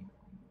me?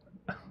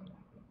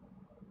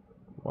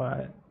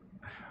 Why?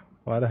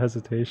 Why the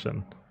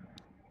hesitation?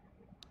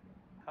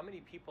 How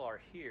many people are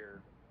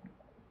here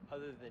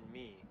other than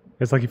me?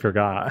 It's like you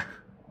forgot.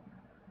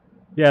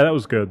 Yeah, that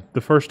was good. The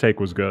first take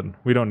was good.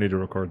 We don't need to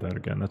record that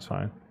again. That's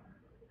fine.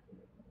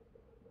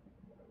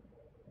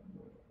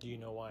 Do you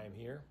know why I'm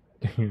here?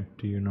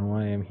 Do you know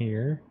why I'm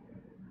here?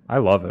 I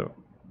love it.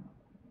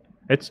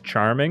 It's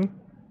charming.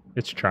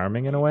 It's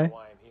charming in a way,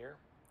 Why I'm here?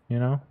 you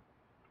know?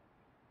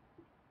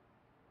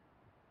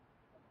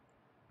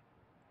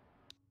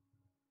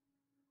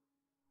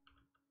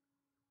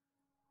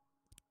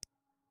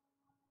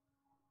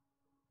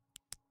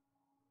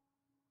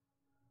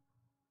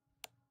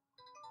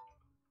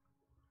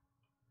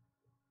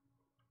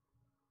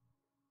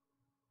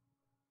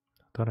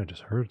 I thought I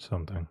just heard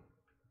something.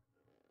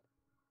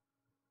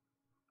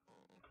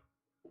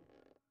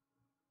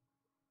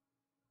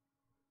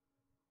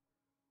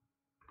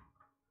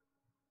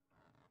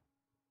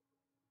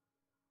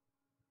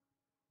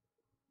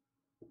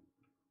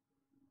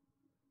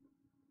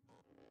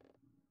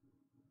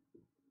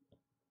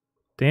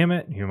 Damn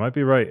it, you might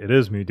be right. It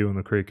is me doing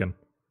the creaking.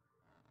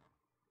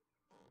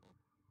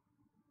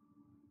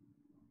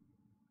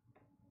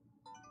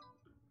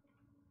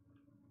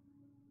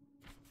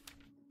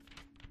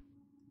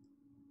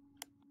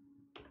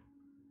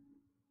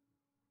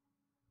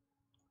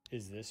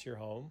 Is this your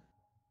home?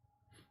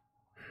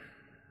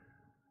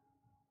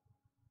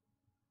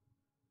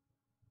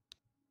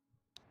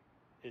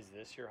 Is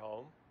this your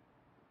home?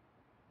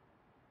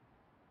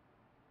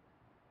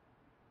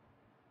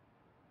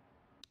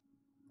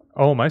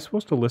 Oh, am I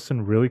supposed to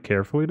listen really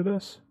carefully to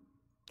this?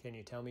 Can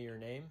you tell me your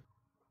name?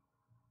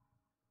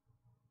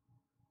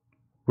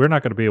 We're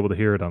not going to be able to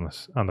hear it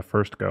on the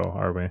first go,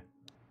 are we?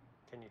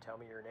 Can you tell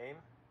me your name?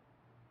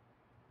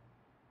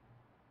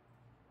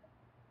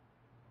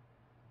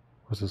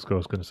 What's this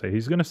ghost going to say?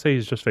 He's going to say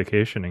he's just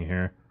vacationing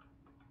here.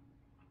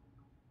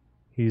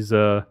 He's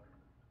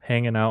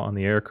hanging out on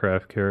the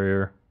aircraft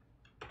carrier.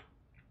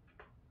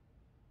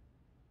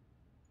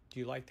 Do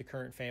you like the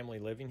current family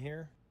living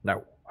here?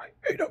 No, I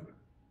hate him.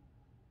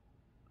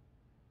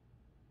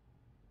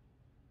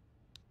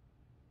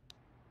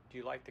 Do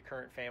you like the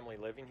current family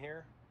living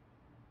here?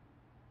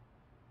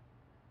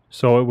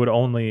 So it would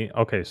only...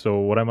 Okay, so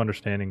what I'm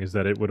understanding is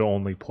that it would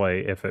only play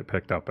if it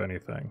picked up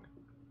anything.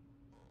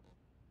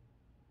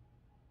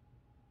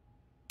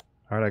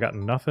 Alright, I got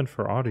nothing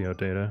for audio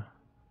data.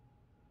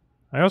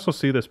 I also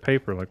see this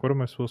paper. Like, what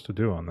am I supposed to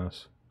do on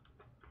this?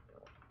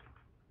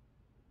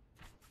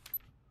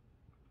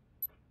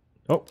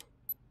 Oh.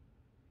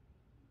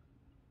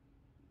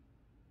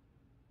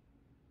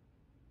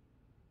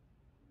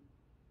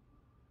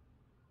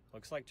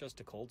 Looks like just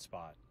a cold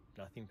spot.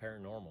 Nothing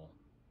paranormal.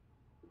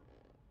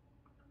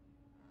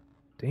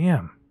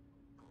 Damn.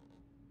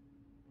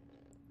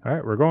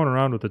 Alright, we're going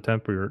around with the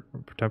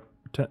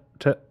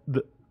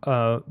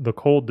the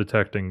cold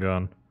detecting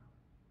gun.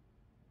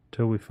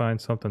 Till we find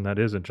something that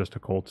isn't just a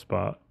cold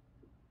spot.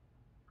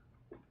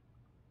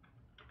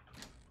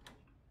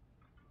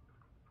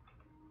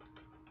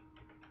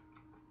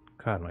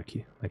 God,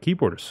 my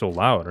keyboard is so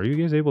loud. Are you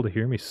guys able to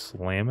hear me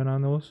slamming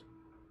on those?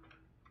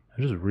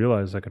 I just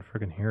realized I could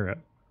freaking hear it.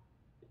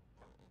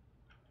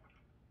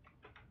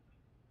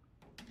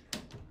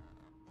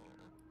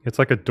 It's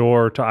like a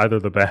door to either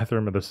the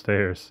bathroom or the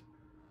stairs.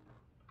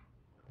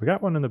 We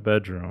got one in the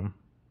bedroom.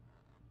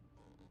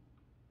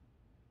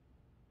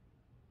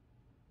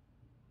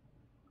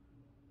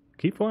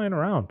 Keep flying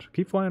around.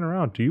 Keep flying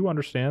around. Do you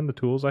understand the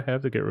tools I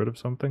have to get rid of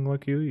something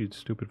like you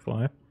stupid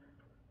fly?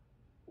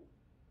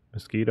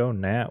 Mosquito,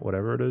 gnat,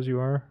 whatever it is you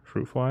are.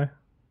 Fruit fly.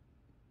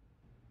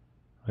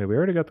 Okay, we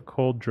already got the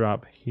cold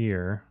drop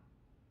here.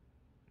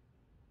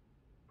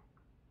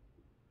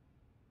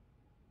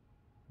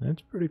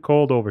 It's pretty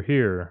cold over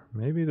here.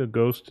 Maybe the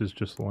ghost is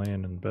just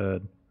laying in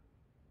bed.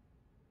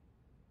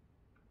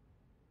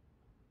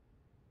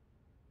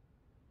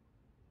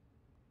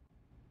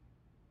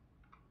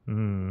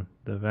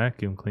 The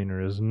vacuum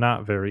cleaner is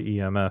not very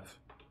EMF.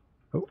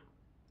 Oh.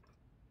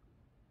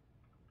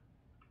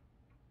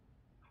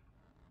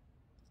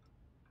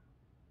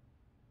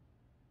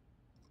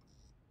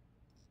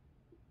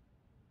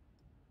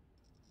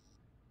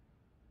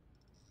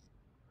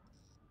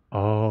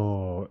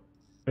 Oh,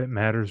 it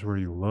matters where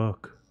you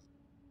look.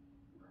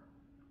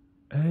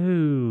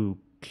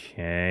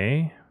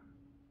 Okay.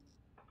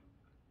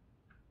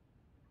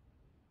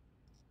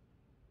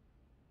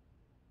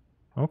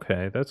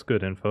 Okay, that's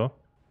good info.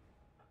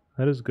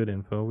 That is good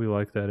info. We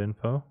like that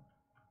info.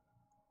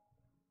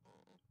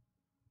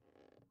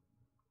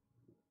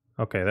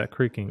 Okay, that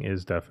creaking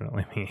is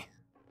definitely me.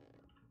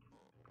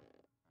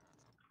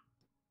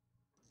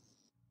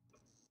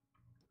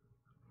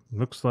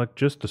 Looks like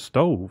just a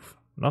stove.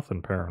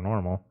 Nothing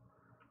paranormal.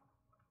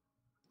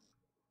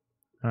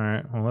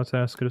 Alright, well, let's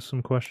ask us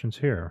some questions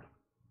here.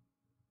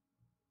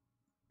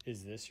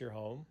 Is this your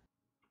home?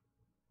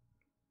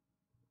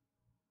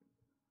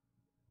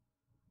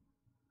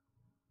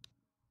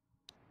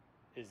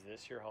 Is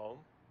this your home?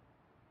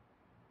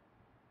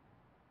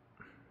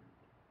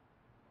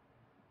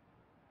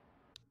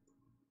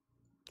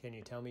 Can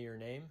you tell me your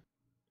name?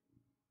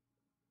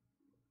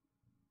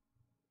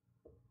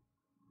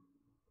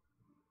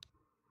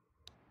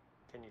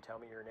 Can you tell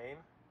me your name?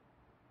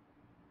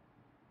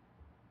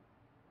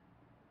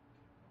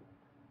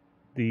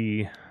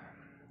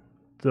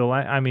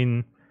 I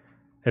mean,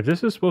 if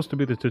this is supposed to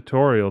be the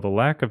tutorial, the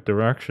lack of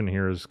direction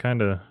here is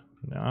kind of...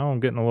 Now I'm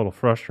getting a little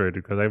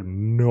frustrated because I have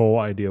no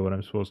idea what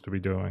I'm supposed to be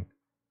doing.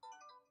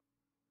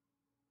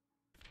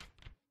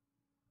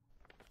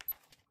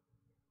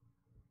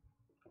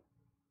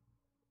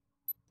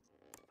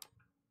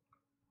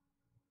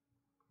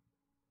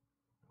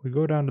 We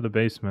go down to the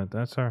basement.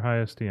 That's our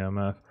highest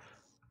EMF.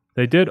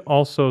 They did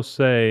also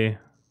say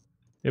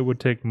it would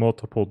take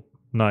multiple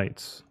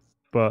nights,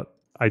 but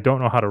I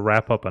don't know how to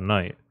wrap up a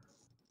night.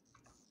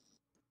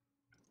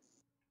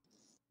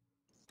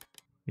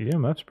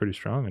 EMF's pretty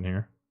strong in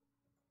here.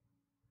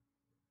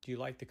 Do you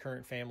like the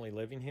current family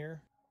living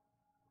here?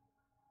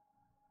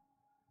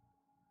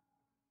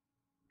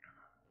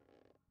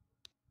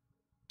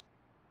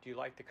 Do you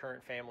like the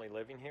current family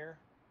living here?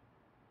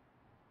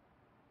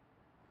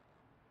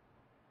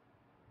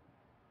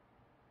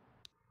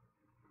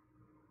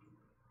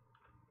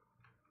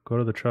 Go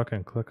to the truck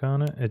and click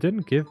on it. It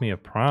didn't give me a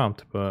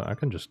prompt, but I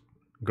can just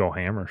go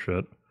hammer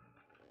shit.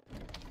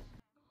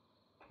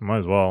 Might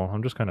as well.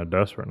 I'm just kind of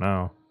desperate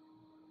now.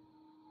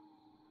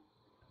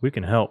 We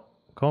can help.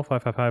 Call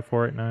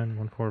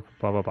 555-489-14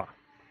 blah blah blah.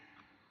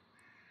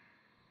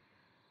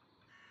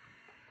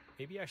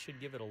 Maybe I should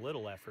give it a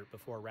little effort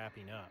before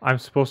wrapping up. I'm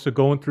supposed to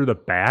go in through the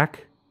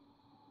back?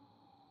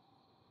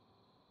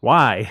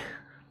 Why?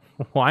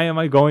 Why am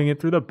I going in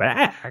through the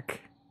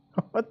back?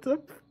 What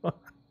the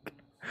fuck?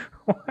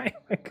 Why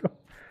am I going?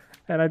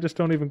 And I just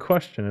don't even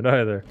question it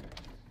either.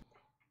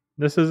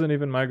 This isn't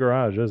even my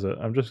garage, is it?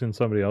 I'm just in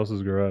somebody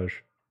else's garage.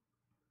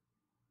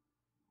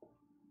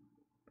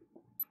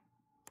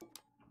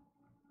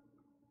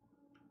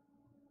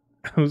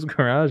 Whose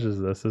garage is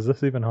this? Is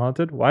this even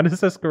haunted? Why does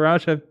this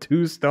garage have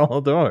 2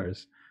 stall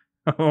doors?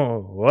 Oh,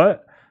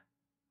 what?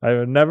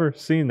 I've never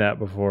seen that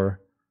before.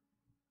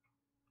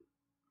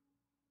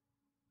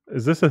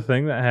 Is this a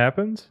thing that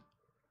happens?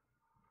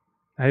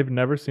 I've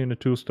never seen a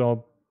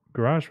 2-stall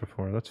garage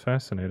before. That's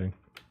fascinating.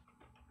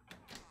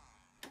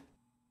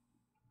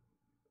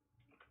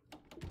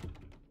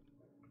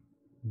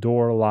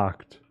 Door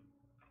locked.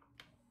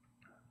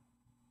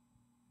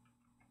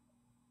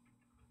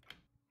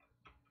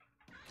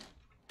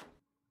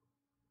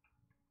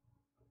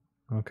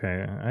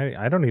 Okay,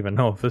 I don't even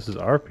know if this is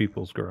our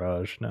people's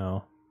garage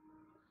now.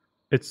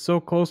 It's so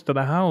close to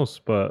the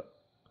house, but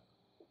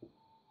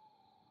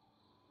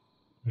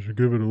I should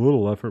give it a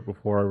little effort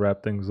before I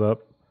wrap things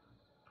up.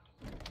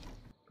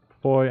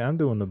 Boy, I'm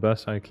doing the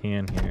best I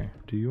can here.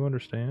 Do you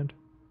understand?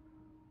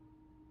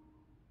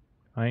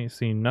 I ain't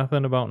seen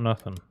nothing about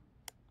nothing.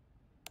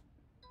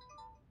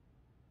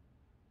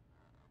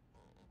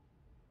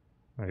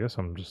 I guess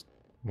I'm just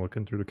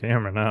looking through the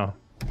camera now.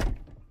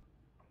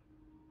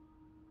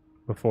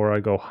 Before I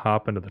go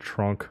hop into the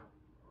trunk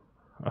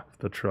of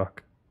the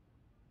truck.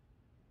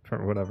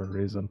 For whatever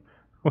reason.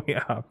 We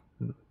hop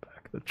into the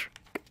back of the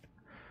truck.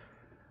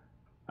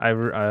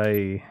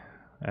 I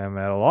am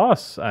at a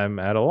loss. I'm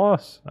at a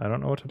loss. I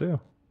don't know what to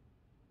do.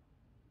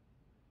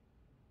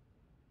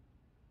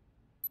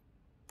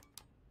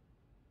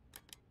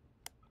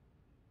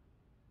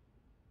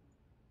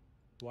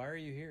 Why are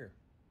you here?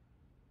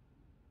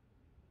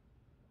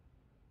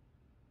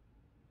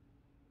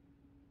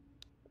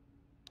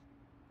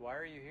 Why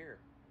are you here?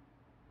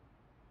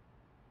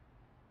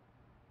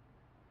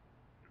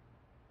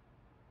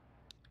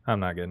 I'm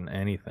not getting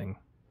anything.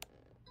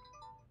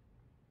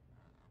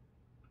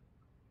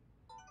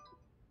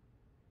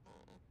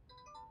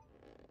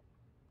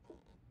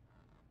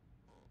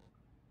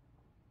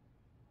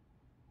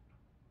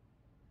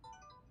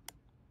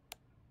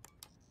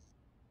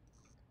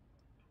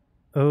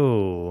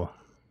 Oh.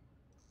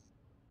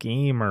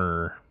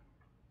 Gamer.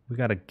 We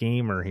got a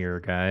gamer here,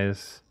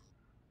 guys.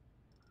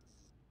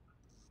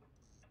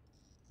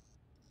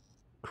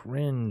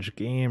 Cringe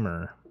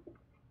gamer.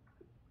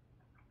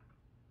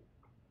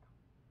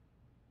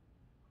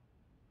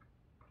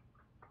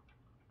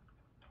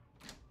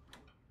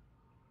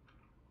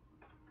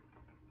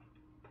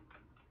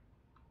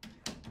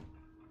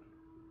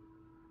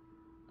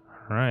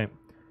 Alright.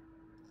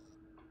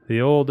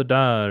 The old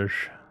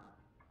adage.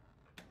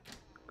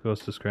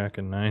 Ghost is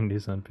cracking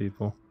 90s on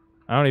people.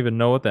 I don't even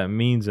know what that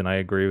means, and I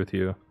agree with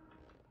you.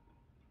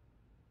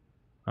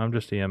 I'm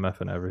just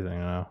EMF and everything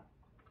now.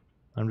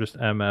 I'm just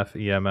MF,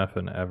 EMF,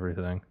 and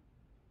everything.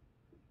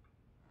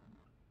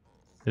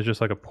 It's just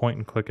like a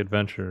point-and-click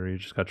adventure. You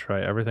just gotta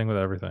try everything with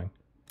everything.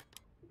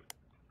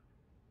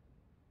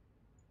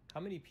 How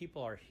many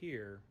people are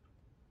here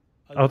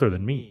Other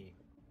than me?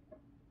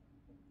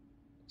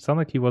 Sound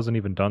like he wasn't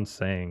even done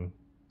saying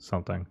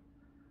something.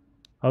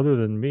 Other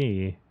than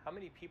me. How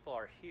many people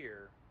are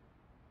here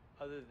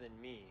other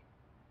than me?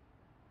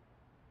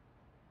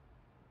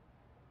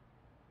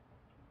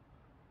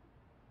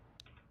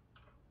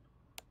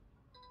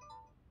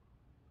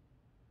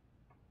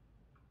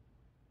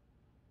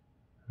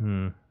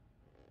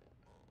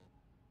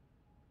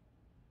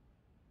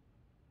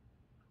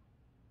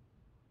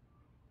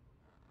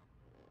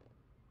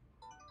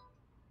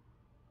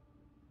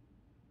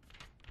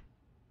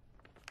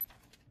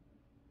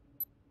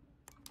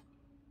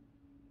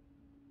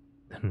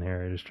 The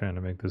narrator's trying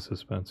to make this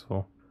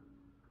suspenseful.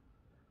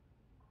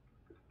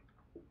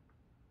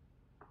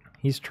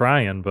 He's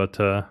trying, but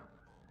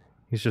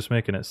he's just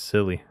making it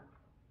silly.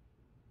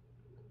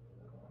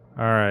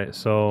 Alright,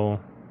 so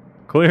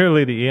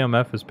clearly the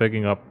EMF is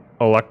picking up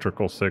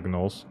electrical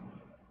signals.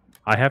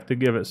 I have to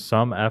give it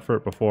some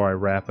effort before I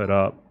wrap it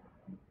up.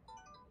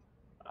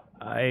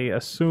 I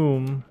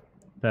assume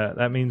that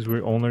that means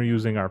we're only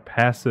using our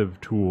passive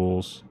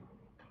tools.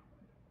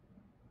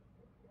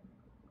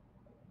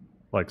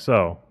 Like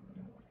so.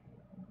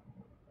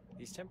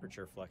 These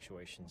temperature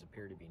fluctuations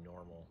appear to be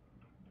normal.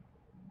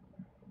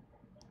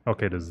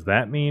 Okay, does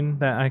that mean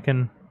that I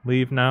can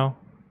leave now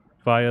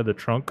via the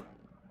trunk?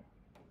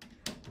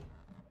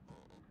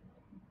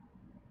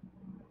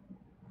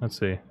 Let's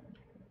see.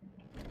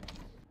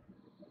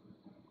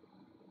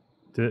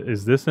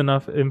 Is this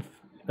enough?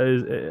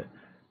 Mr.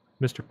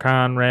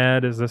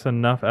 Conrad, is this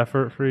enough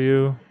effort for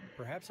you?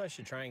 Perhaps I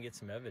should try and get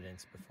some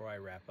evidence before I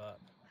wrap up.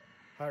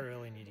 I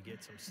really need to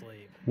get some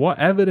sleep. What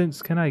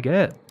evidence can I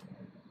get?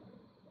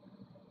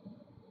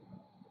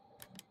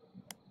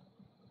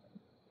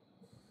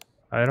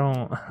 I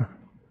don't...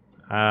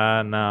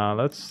 nah,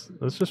 let's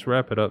just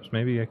wrap it up.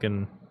 Maybe I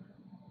can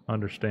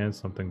understand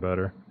something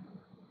better.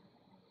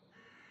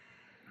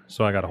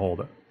 So I gotta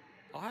hold it.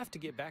 I'll have to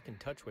get back in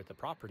touch with the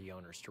property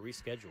owners to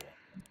reschedule.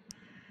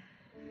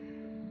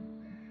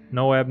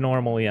 No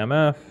abnormal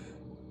EMF.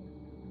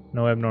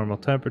 No abnormal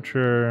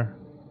temperature.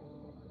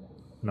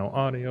 No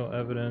audio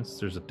evidence.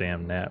 There's a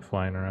damn gnat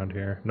flying around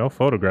here. No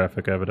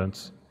photographic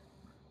evidence.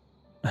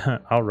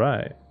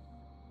 Alright.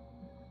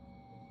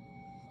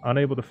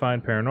 Unable to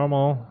find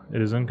paranormal.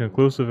 It is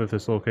inconclusive if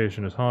this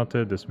location is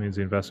haunted. This means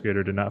the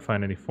investigator did not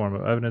find any form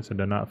of evidence and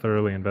did not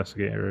thoroughly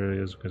investigate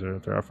areas because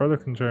if there are further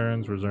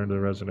concerns, return to the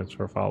residents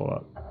for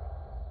follow-up.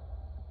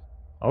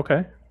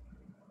 Okay.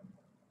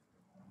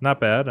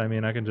 Not bad. I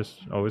mean, I can just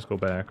always go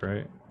back,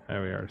 right?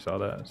 Yeah, we already saw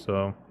that,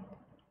 so...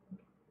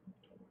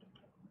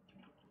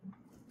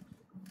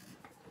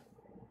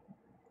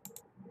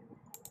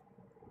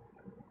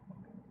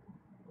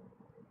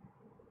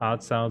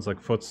 Odd sounds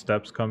like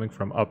footsteps coming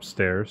from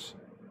upstairs.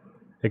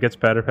 It gets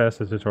better past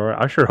the tutorial.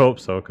 I sure hope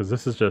so, because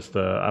this is just,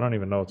 I don't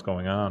even know what's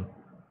going on.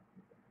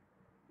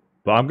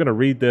 But I'm going to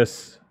read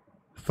this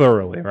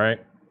thoroughly, right?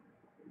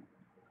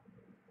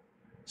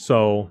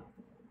 So,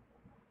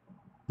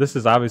 this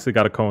has obviously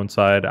got to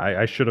coincide.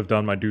 I should have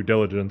done my due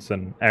diligence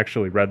and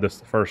actually read this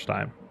the first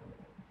time.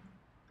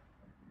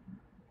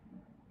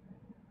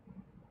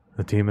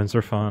 The demons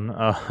are fun.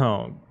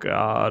 Oh,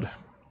 God.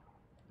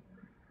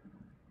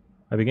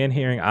 I began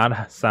hearing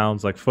odd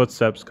sounds like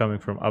footsteps coming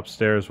from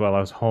upstairs while I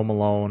was home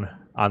alone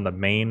on the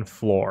main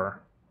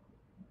floor.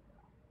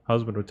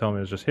 Husband would tell me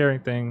I was just hearing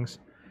things.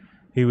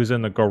 He was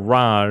in the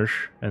garage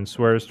and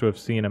swears to have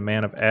seen a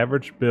man of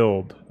average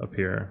build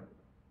appear.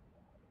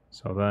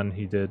 So then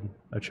he did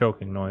a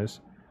choking noise.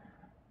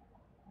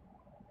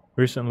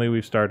 Recently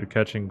we've started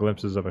catching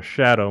glimpses of a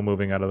shadow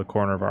moving out of the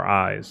corner of our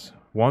eyes.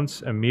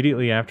 Once,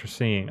 immediately after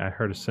seeing, I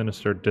heard a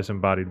sinister,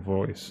 disembodied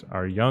voice.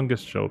 Our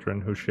youngest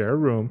children, who share a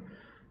room,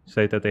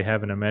 say that they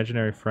have an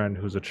imaginary friend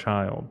who's a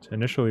child.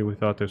 Initially, we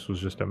thought this was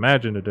just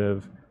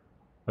imaginative,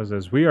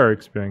 as we are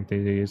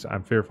experiencing these,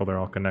 I'm fearful they're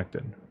all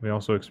connected. We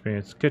also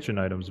experience kitchen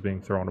items being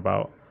thrown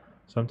about.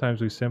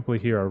 Sometimes we simply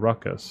hear a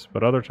ruckus,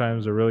 but other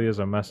times there really is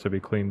a mess to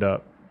be cleaned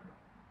up.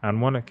 On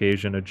one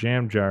occasion, a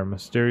jam jar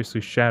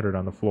mysteriously shattered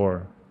on the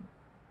floor.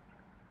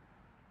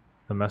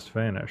 The mess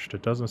vanished.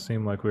 It doesn't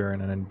seem like we are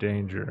in any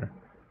danger.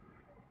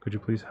 Could you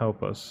please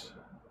help us?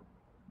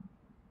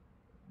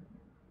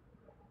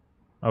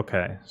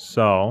 Okay,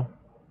 so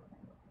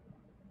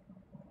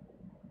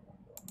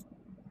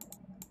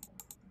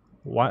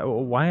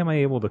why am I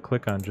able to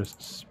click on just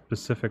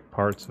specific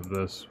parts of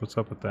this? What's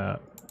up with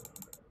that?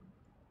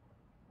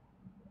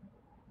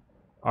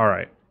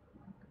 Alright.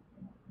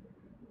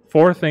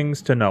 4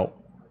 things to note.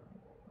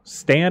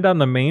 Stand on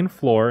the main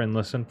floor and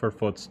listen for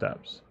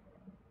footsteps.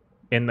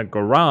 In the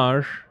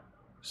garage,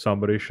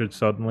 somebody should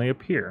suddenly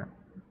appear.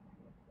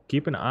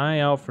 Keep an eye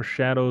out for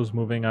shadows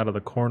moving out of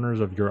the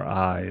corners of your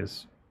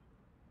eyes.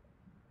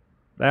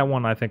 That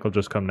one I think will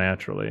just come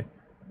naturally.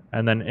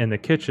 And then in the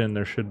kitchen,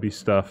 there should be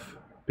stuff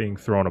being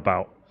thrown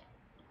about.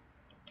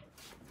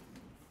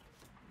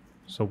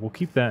 So we'll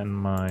keep that in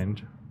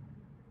mind.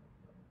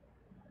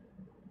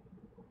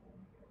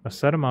 A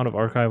set amount of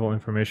archival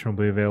information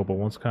will be available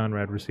once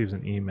Conrad receives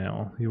an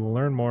email. You will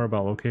learn more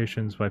about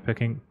locations by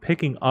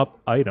picking up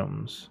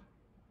items.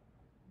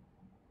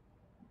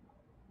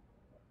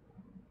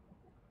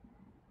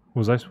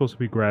 Was I supposed to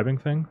be grabbing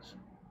things?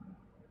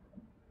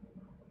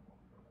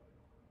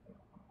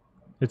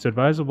 It's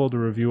advisable to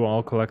review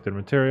all collected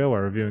material.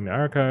 While reviewing the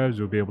archives,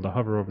 you'll be able to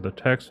hover over the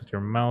text with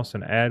your mouse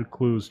and add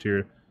clues to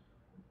your...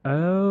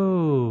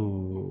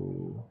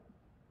 Oh.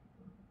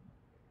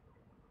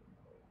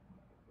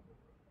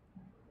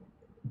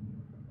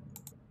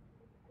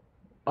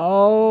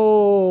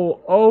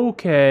 Oh,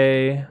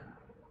 okay.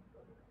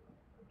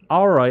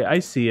 Alright, I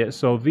see it.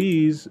 So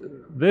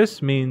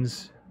this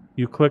means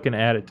you click and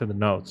add it to the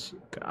notes.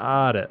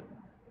 Got it.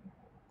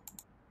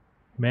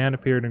 Man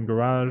appeared in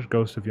garage,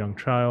 ghost of young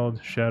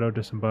child, shadow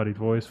disembodied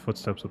voice,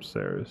 footsteps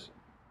upstairs.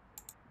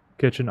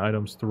 Kitchen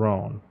items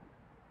thrown.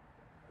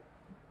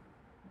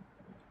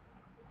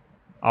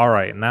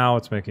 Alright, now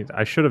it's making...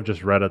 I should have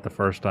just read it the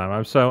first time.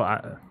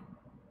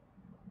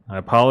 I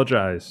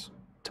apologize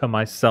to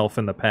myself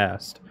in the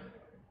past.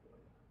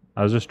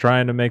 I was just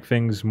trying to make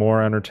things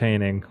more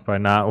entertaining by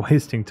not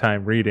wasting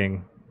time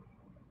reading.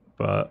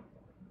 But...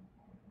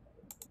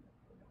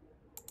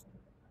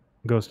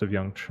 Ghost of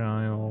young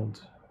child...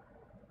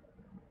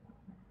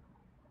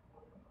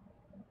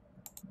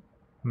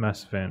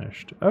 Mess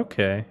vanished.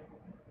 Okay.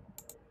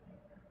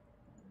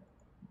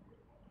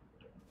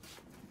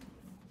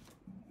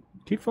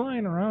 Keep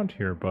flying around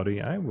here,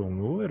 buddy. I will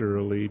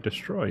literally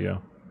destroy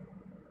you.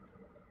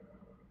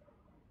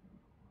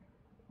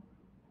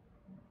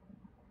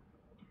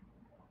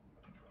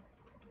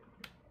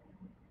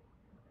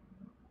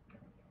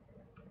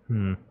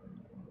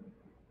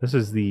 This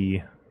is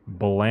the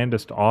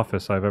blandest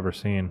office I've ever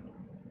seen.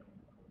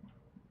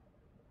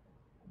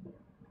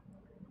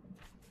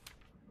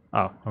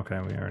 Oh, okay,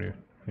 we already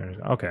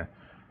okay.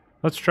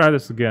 Let's try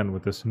this again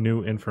with this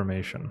new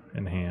information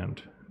in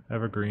hand.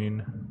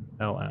 Evergreen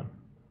LN.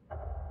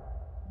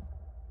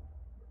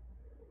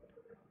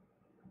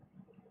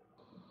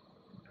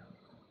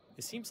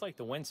 It seems like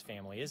the Wentz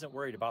family isn't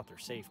worried about their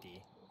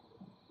safety,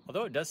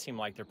 although it does seem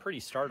like they're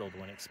pretty startled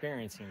when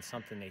experiencing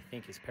something they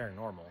think is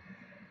paranormal.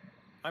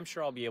 I'm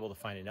sure I'll be able to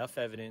find enough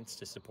evidence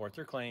to support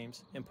their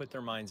claims and put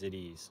their minds at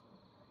ease.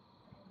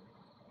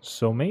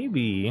 So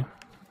maybe...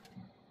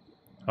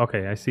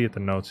 Okay, I see it, the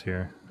notes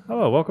here.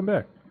 Oh, welcome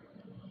back.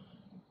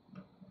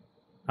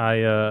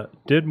 I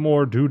did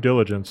more due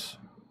diligence.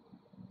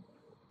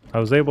 I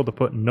was able to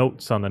put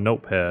notes on the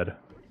notepad.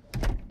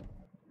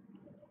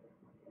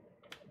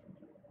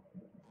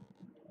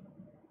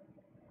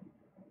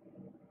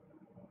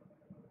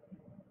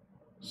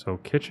 So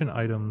kitchen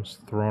items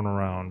thrown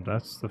around,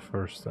 that's the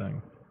first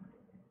thing.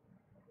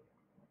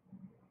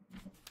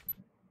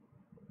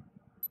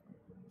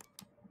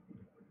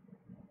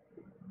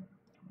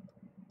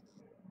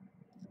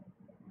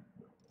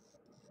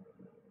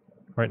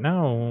 Right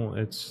now,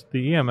 it's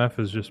the EMF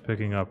is just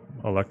picking up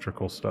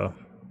electrical stuff.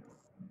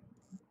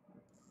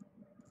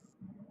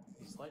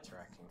 These lights are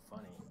acting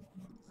funny.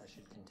 I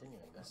should continue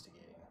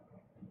investigating.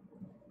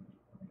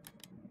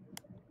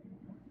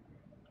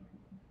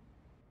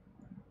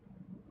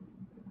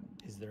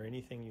 Is there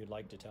anything you'd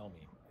like to tell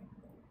me?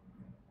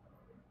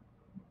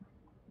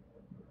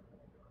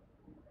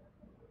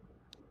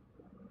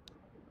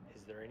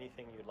 Is there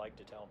anything you'd like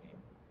to tell me?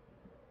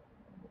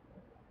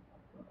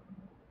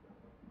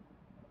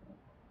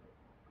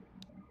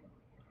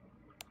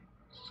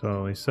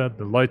 So he said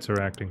the lights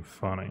are acting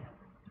funny.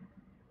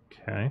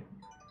 Okay.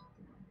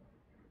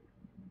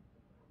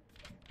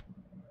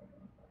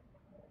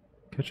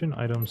 Kitchen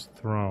items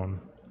thrown.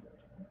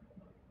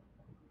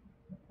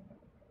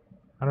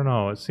 I don't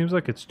know, it seems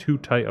like it's too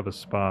tight of a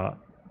spot.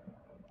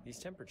 These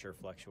temperature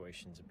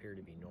fluctuations appear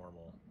to be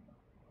normal.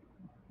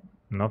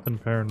 Nothing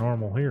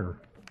paranormal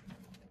here.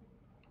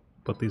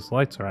 But these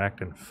lights are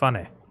acting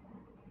funny.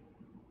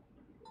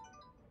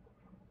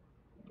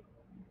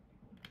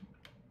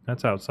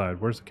 That's outside.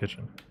 Where's the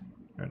kitchen?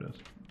 There it is.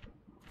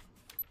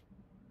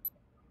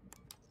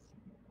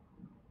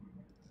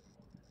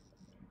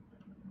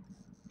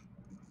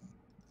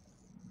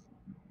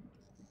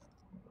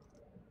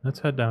 Let's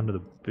head down to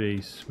the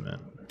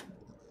basement.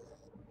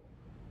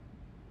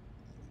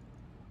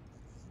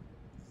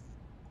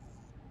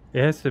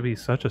 It has to be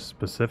such a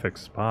specific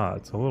spot.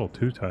 It's a little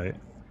too tight.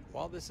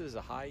 While this is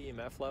a high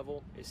EMF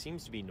level, it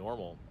seems to be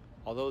normal,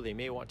 although they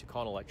may want to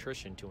call an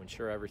electrician to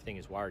ensure everything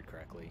is wired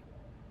correctly.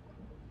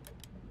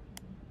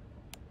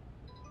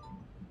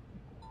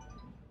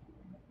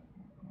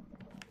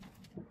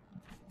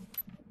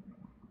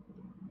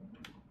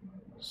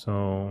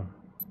 So,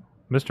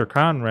 Mr.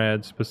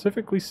 Conrad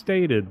specifically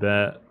stated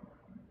that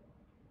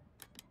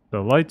the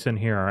lights in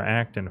here are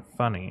acting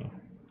funny.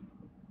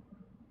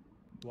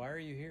 Why are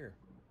you here?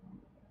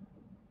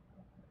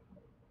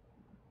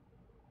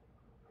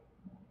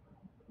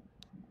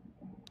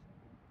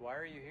 Why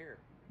are you here?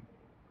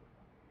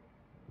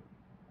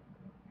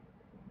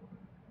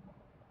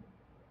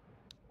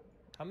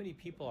 How many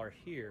people are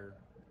here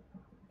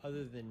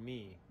other than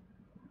me?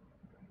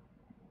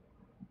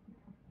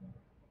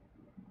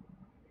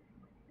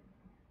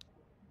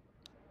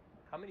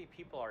 How many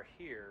people are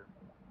here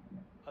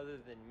other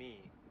than me?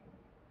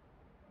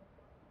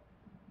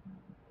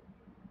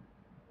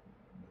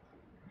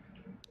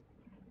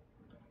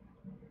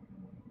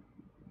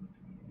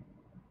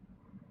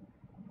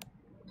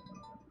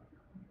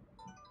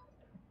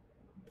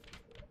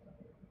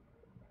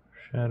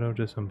 Shadow,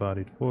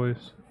 disembodied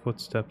voice,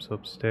 footsteps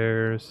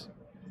upstairs.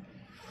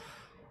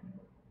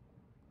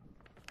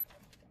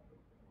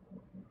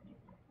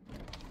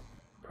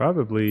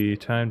 Probably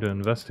time to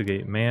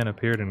investigate. Man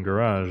appeared in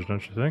garage,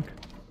 don't you think?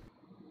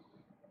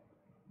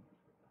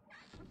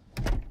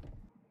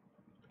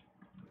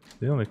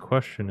 The only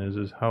question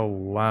is how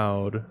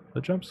loud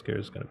the jump scare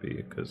is going to be,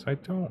 because I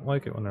don't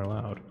like it when they're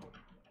loud.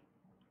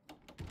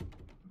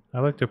 I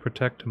like to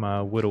protect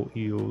my widow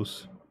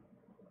eels.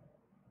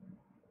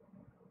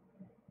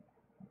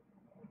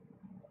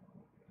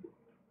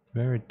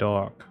 Very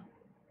dark.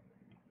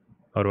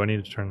 Oh, do I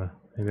need to turn the...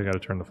 Maybe I gotta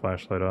turn the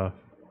flashlight off.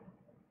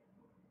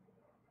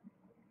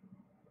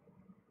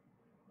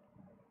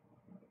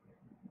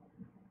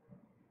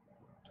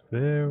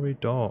 Very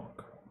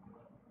dark.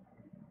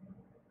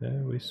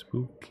 Very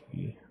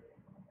spooky.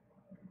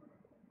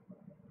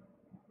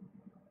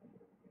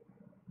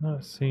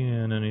 Not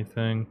seeing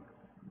anything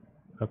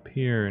up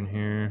here in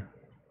here.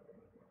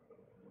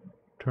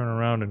 Turn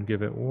around and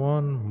give it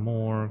one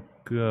more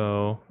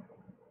go.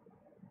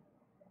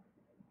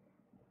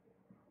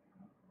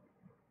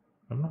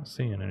 I'm not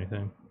seeing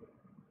anything.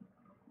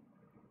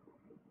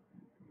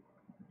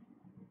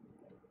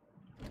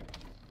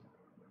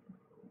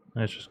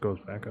 It just goes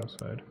back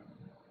outside.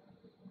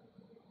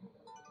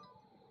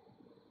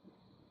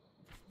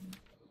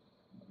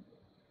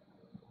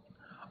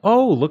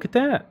 Oh, look at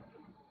that!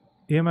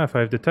 EMF,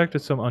 I've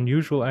detected some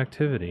unusual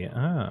activity.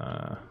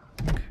 Ah,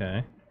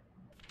 okay.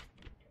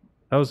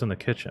 That was in the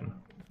kitchen.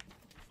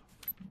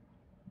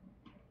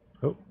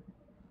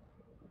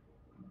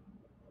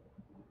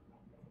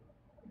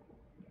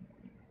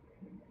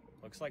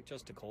 Looks like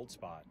just a cold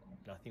spot.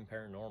 Nothing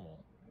paranormal.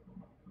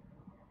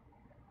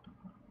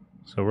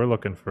 So we're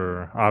looking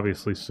for,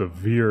 obviously,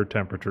 severe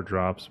temperature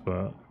drops,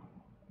 but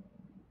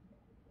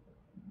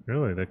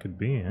really, they could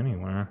be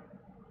anywhere.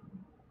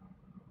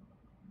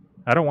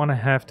 I don't want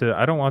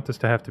this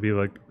to have to be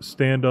like,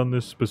 stand on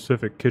this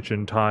specific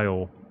kitchen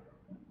tile.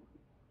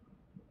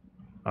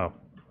 Oh,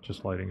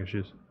 just lighting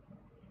issues.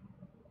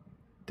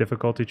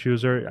 Difficulty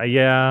chooser?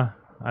 Yeah,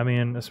 I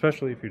mean,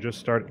 especially if you just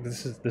start.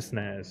 This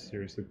net is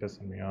seriously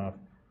pissing me off.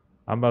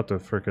 I'm about to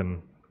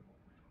frickin'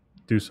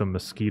 do some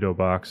mosquito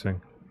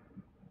boxing.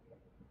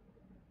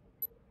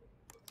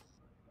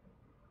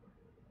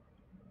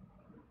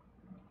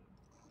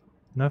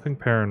 Nothing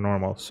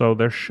paranormal. So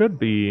there should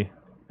be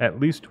at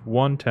least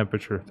one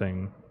temperature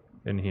thing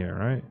in here,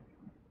 right?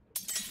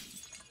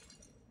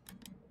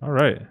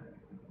 Alright.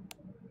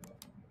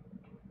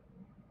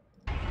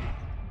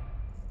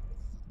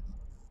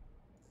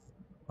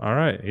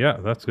 Alright, yeah,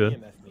 that's good.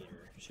 EMF meter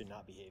should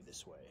not behave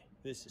this way.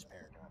 This is paranormal.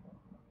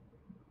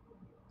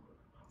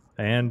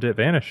 And it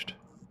vanished.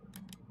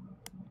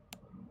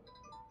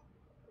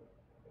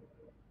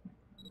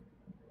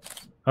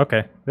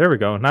 Okay, there we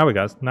go. Now we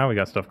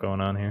got stuff going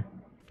on here.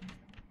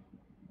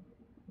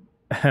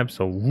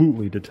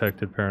 Absolutely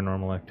detected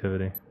paranormal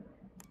activity.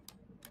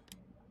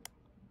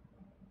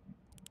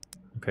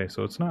 Okay,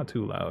 so it's not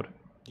too loud.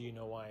 Do you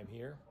know why I'm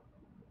here?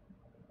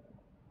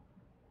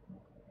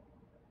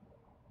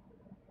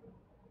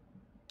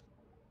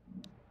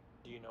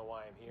 Do you know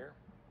why I'm here?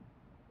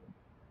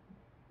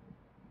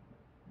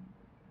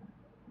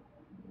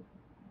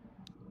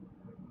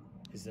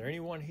 Is there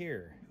anyone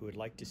here who would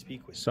like to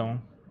speak with me? So,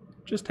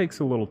 just takes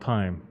a little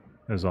time,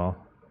 is all.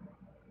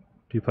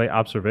 Do you play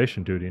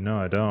Observation Duty? No,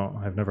 I don't.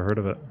 I've never heard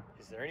of it.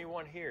 Is there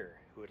anyone here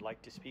who would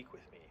like to speak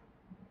with me?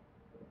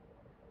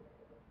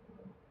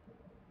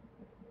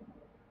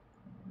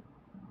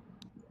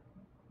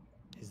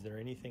 Is there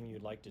anything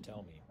you'd like to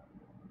tell me?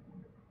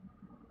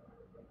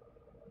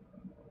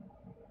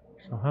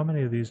 So how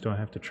many of these do I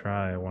have to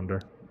try, I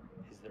wonder?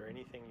 Is there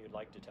anything you'd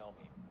like to tell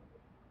me?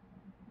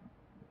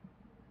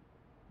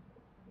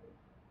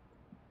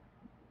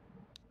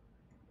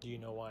 Do you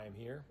know why I'm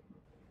here?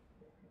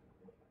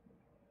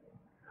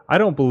 I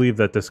don't believe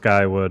that this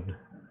guy would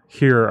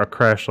hear a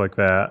crash like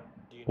that,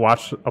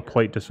 watch a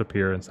plate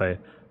disappear, and say,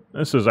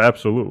 "This is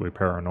absolutely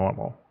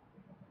paranormal."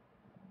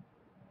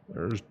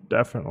 There's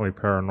definitely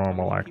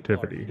paranormal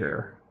activity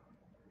here.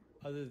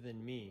 Other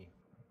than me.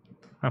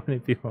 How many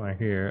people are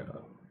here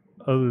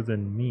other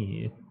than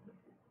me?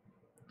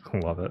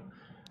 Love it.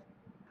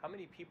 How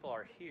many people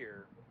are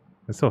here?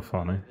 It's so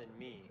funny. Other than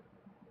me.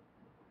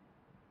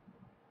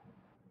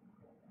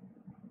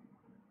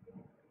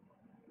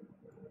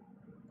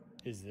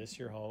 Is this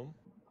your home?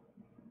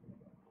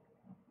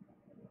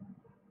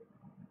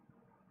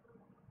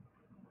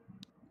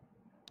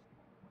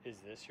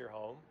 Is this your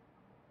home?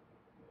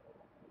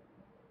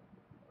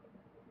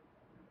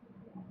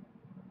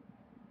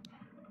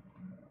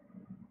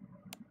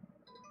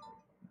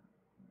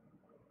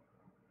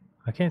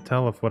 I can't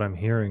tell if what I'm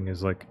hearing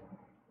is like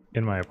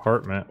in my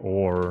apartment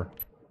or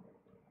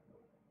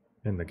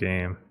in the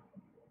game.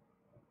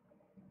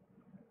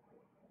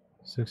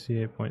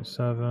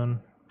 68.7.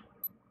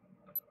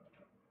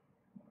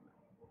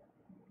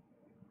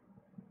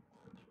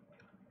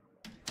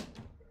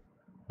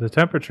 The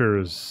temperature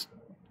is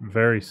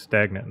very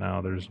stagnant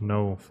now. There's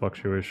no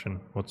fluctuation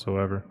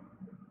whatsoever.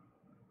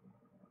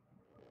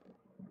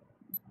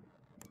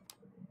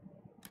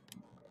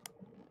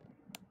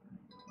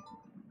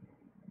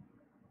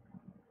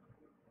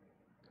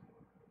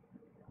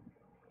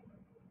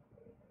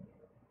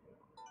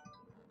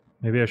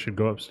 Maybe I should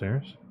go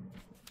upstairs?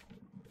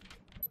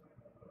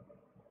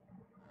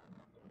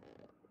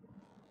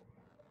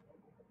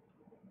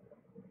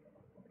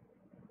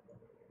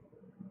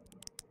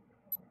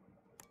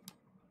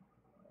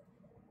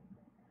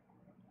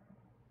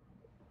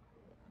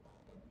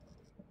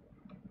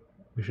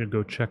 We should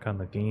go check on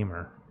the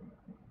gamer.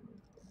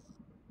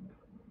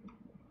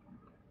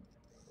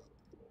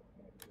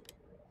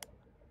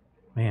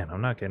 Man,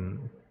 I'm not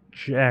getting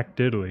jack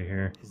diddly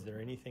here. Is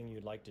there anything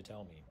you'd like to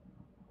tell me?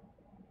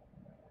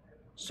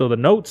 So the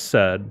note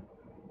said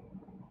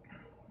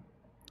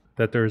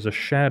that there's a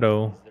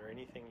shadow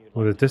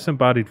with a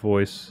disembodied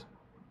voice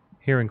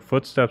hearing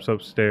footsteps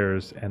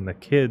upstairs, and the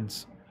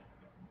kids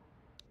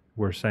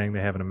were saying they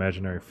have an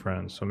imaginary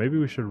friend. So maybe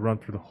we should run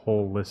through the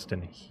whole list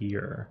in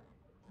here.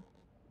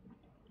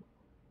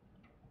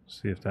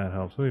 See if that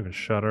helps. We'll even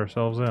shut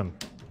ourselves in.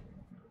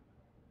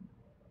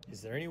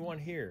 Is there anyone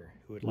here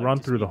who would like Run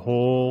to through the speak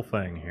whole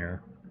thing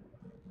here.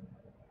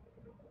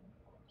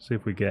 See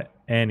if we get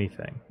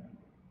anything.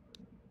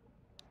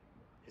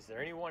 Is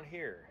there anyone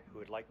here who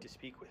would like to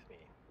speak with me?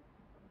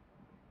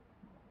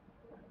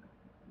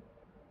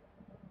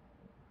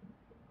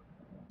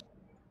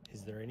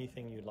 Is there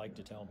anything you'd like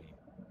to tell me?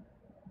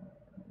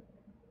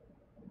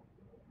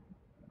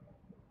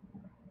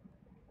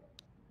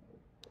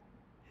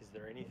 Is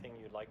there anything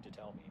you'd like to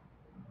tell me?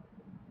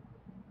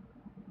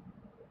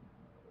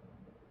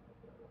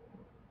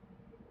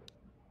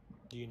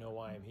 Do you know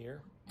why I'm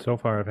here? So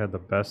far, I've had the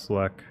best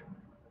luck.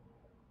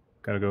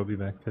 Gotta go be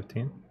back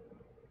 15.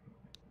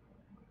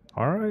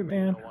 Alright, Do you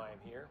man. know why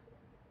I'm here?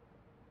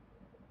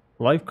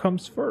 Life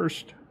comes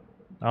first.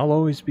 I'll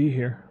always be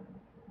here.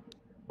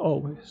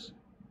 Always.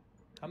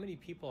 How many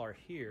people are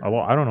here? Well,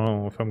 I don't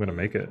know if I'm gonna other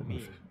make it than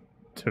me?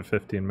 to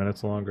 15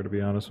 minutes longer, to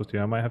be honest with you.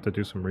 I might have to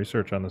do some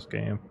research on this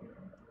game.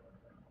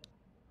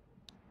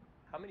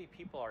 How many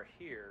people are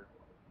here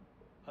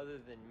other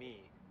than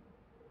me?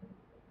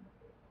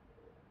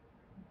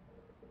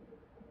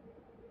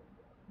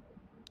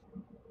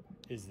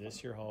 Is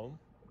this your home?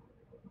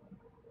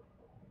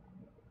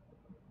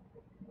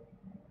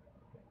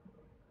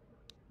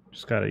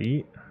 Just gotta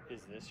eat.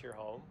 Is this your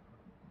home?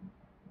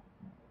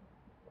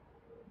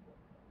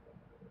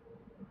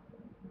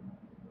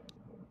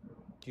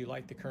 Do you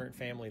like the current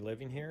family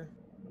living here?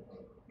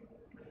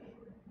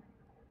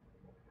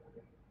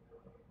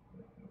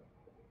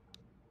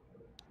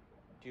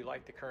 Do you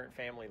like the current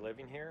family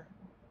living here?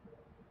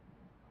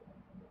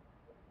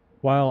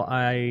 While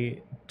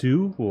I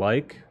do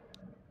like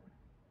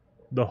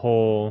the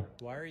whole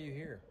Why are you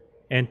here?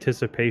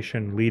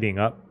 anticipation leading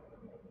up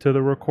to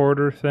the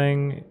recorder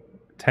thing,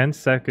 10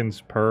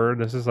 seconds per,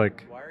 this is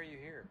like Why are you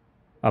here?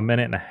 a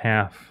minute and a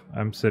half.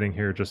 I'm sitting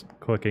here just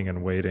clicking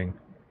and waiting.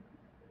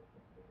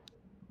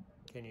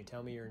 Can you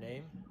tell me your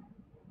name?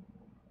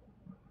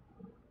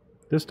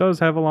 This does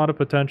have a lot of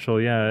potential,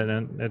 yeah,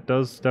 and it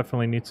does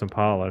definitely need some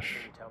polish.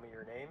 Can you tell me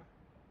your name?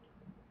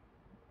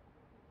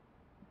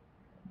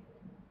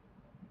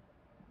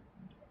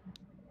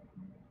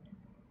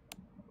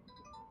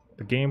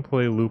 The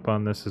gameplay loop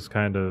on this is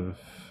kind of,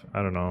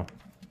 I don't know,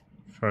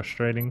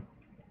 frustrating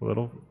a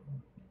little.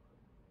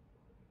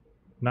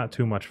 Not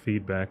too much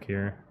feedback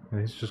here.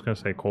 He's just gonna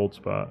say cold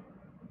spot.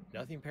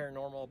 Nothing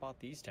paranormal about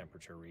these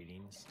temperature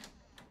readings.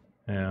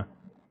 Yeah.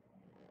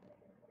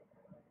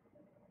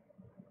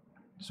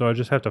 So I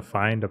just have to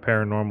find a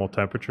paranormal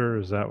temperature,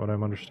 is that what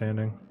I'm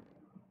understanding?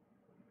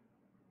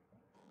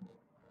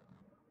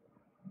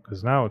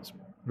 Because now it's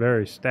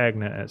very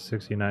stagnant at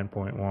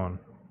 69.1.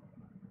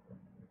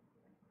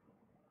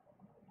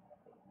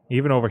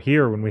 Even over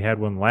here, when we had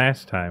one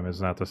last time,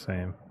 is not the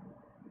same.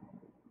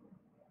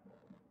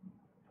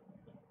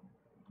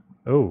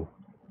 Oh.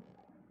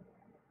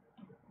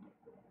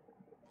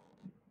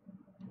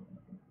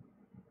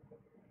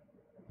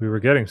 We were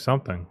getting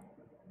something.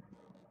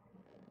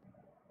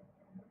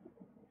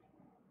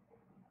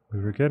 We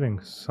were getting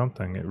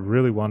something. It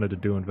really wanted to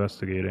do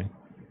investigating.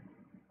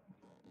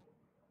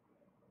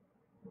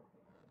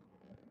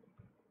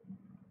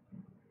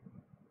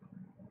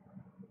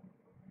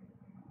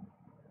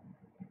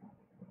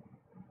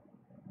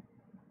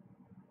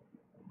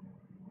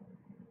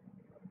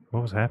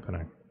 What was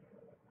happening?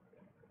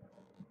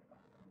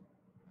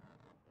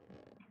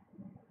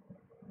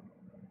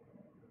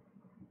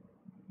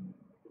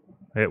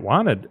 It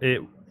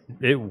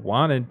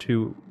wanted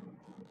to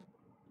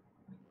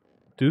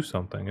do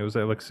something. It was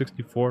at like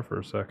 64 for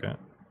a second.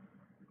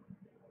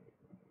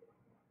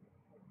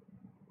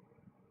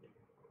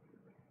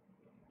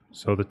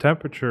 So the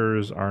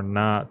temperatures are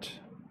not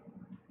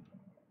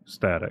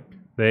static.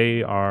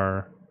 They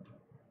are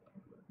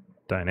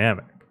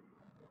dynamic.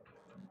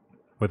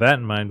 With that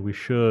in mind, we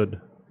should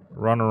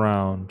run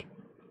around.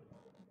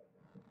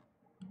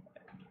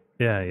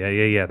 Yeah.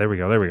 There we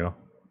go.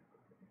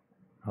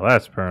 Oh,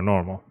 that's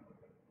paranormal.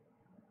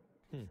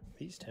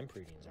 These temp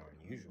readings are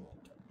unusual.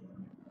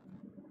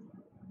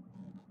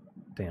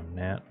 Damn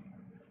gnat.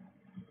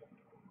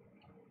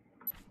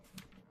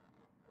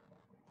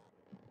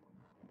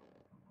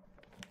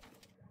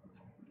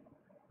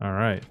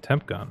 Alright,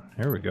 temp gun.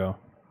 Here we go.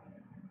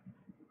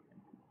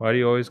 Why do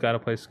you always gotta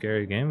play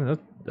scary game?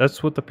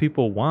 That's what the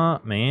people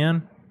want,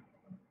 man.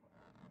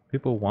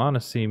 People want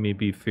to see me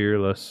be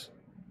fearless.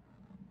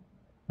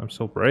 I'm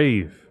so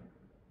brave.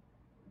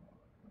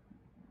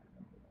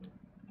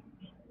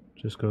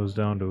 Just goes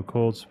down to a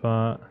cold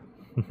spot.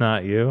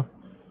 Not you.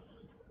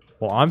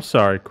 Well, I'm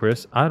sorry,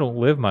 Chris. I don't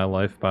live my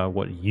life by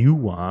what you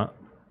want.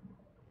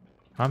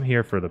 I'm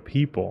here for the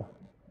people.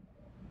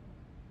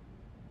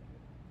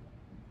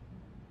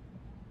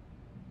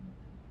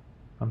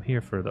 I'm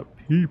here for the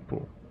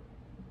people.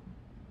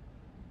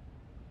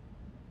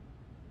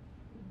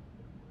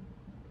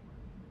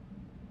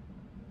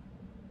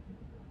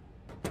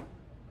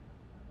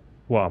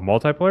 What, a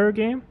multiplayer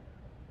game?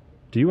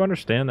 Do you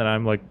understand that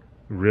I'm like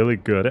really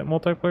good at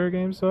multiplayer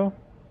games though?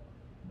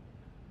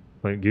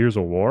 Like Gears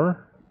of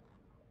War?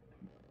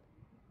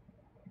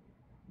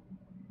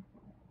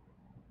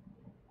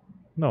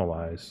 No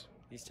lies.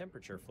 These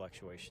temperature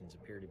fluctuations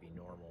appear to be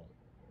normal.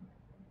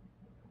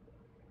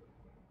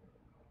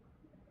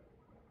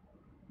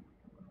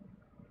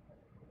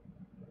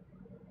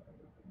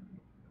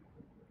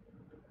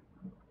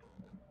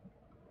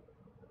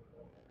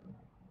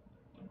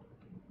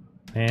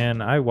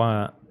 And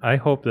I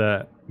hope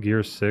that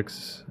Gears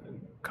 6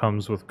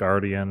 comes with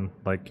Guardian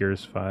like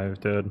Gears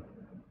 5 did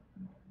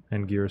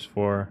and Gears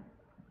 4.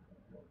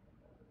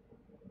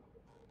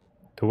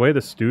 The way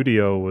the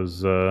studio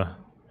was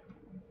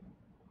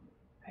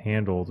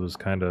handled was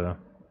kind of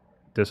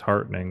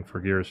disheartening for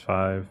Gears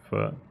 5,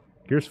 but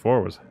Gears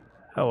 4 was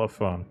hella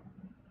fun.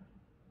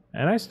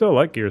 And I still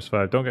like Gears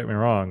 5, don't get me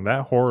wrong.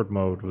 That Horde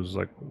mode was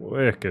like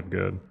wicked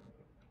good.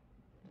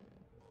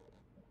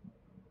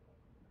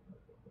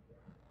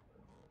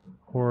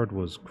 Horde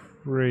was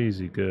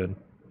crazy good.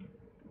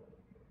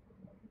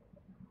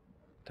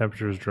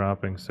 Temperature is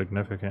dropping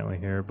significantly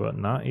here, but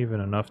not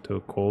even enough to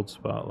a cold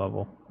spot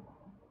level.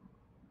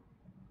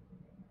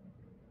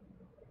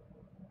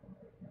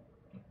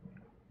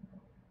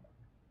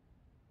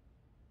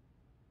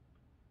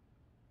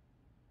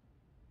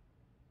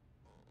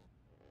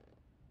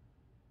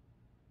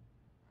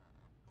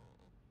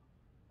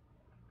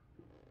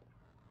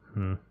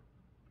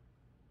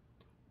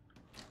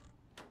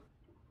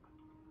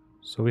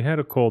 So we had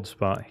a cold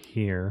spot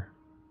here.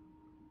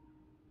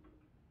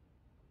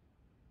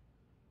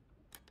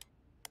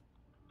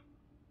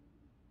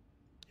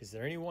 Is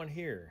there anyone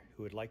here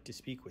who would like to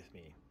speak with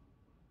me?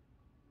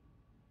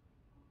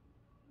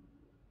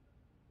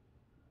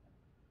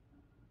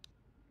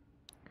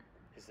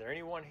 Is there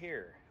anyone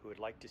here who would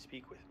like to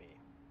speak with me?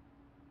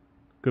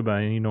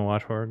 Goodbye, you don't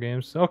watch horror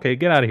games? Okay,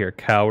 get out of here,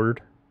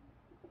 coward.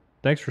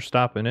 Thanks for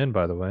stopping in,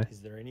 by the way.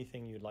 Is there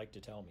anything you'd like to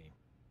tell me?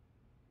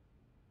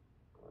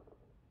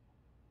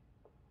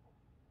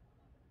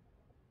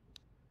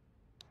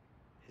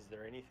 Is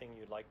there anything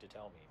you'd like to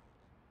tell me?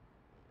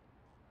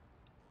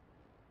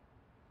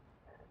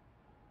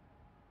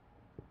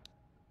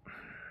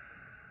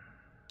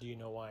 Do you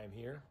know why I'm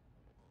here?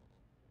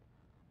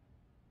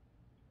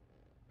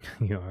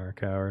 You are a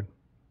coward.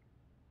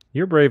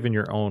 You're brave in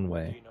your own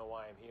way. Do you know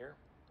why I'm here?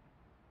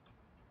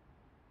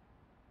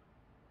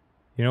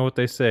 You know what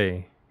they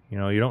say. You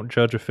know, you don't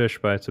judge a fish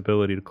by its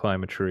ability to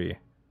climb a tree.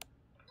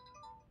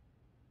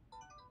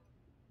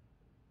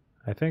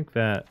 I think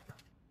that...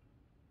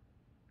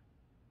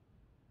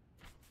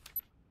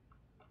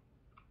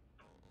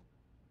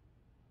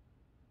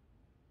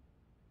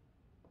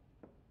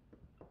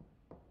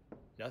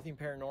 Nothing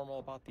paranormal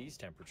about these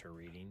temperature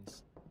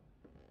readings.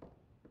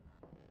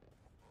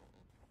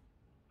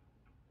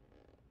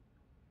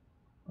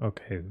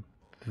 Okay,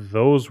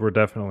 those were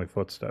definitely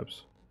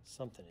footsteps.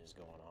 Something is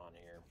going on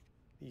here.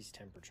 These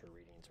temperature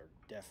readings are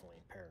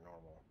definitely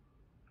paranormal.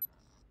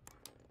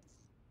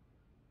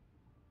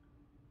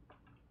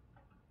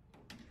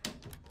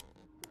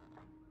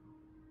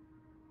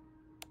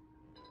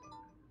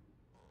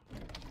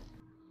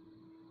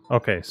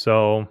 Okay,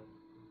 so...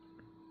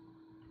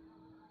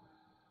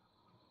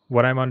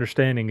 what I'm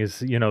understanding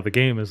is, you know, the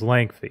game is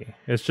lengthy.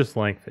 It's just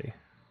lengthy.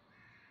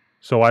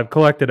 So I've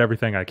collected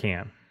everything I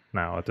can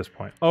now at this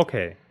point.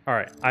 Okay,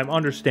 alright, I'm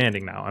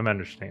understanding now. I'm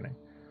understanding.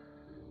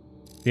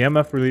 The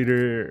MF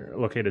reader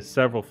located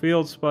several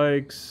field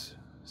spikes.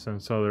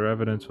 Since other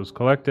evidence was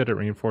collected, it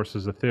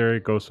reinforces the theory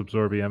ghosts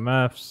absorb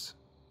EMFs.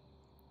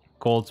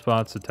 Cold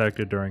spots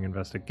detected during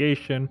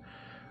investigation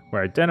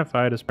were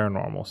identified as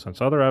paranormal.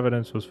 Since other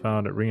evidence was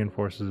found, it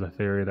reinforces the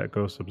theory that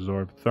ghosts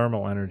absorb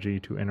thermal energy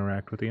to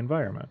interact with the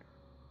environment.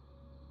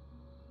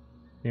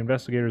 The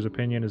investigator's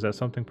opinion is that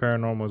something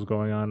paranormal is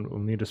going on. We'll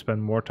need to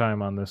spend more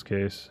time on this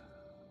case.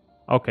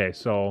 Okay,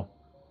 so...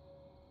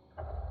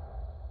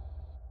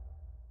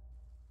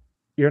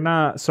 you're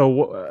not...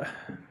 so...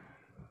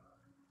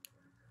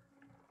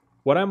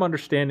 what I'm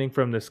understanding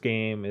from this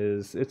game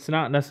is it's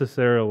not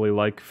necessarily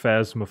like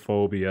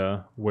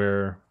Phasmophobia,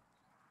 where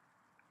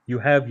you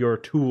have your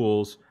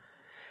tools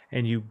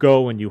and you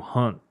go and you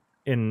hunt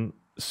in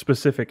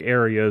specific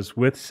areas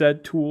with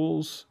said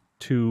tools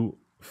to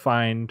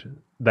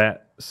find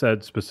that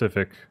said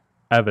specific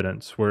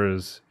evidence.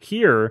 Whereas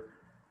here,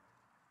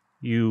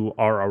 you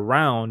are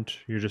around,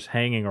 you're just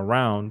hanging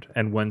around,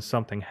 and when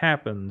something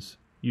happens,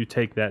 you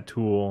take that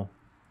tool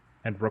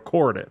and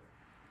record it.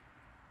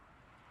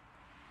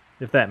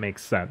 If that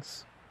makes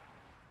sense.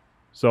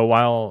 So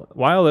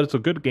while it's a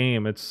good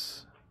game,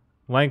 it's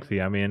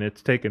lengthy. I mean,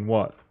 it's taken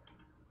what?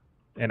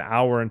 An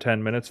hour and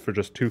 10 minutes for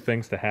just two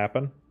things to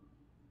happen?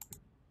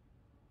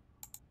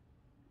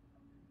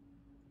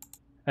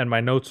 And my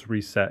notes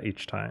reset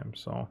each time,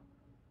 so...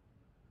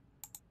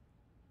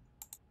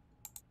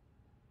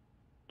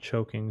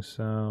 choking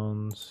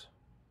sounds.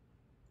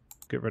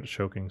 Get rid of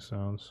choking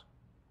sounds.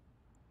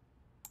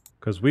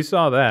 Because we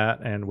saw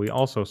that, and we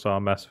also saw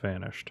mess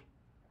vanished.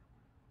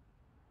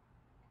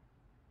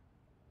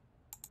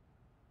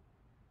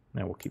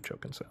 Now we'll keep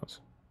choking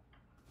sounds.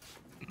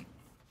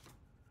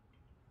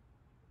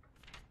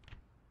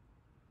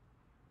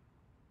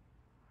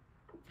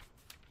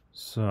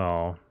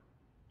 So,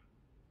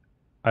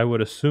 I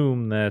would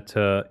assume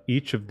that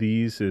each of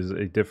these is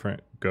a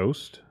different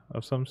ghost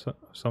of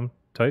some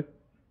type.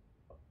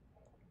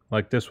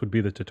 Like this would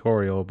be the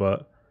tutorial,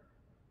 but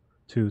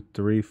 2,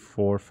 3,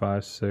 4,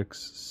 5,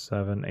 6,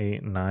 7,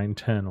 8, 9,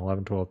 10,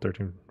 11, 12,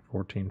 13,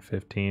 14,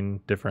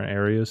 15 different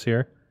areas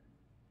here.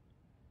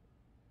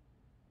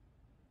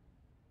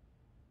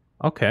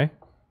 Okay.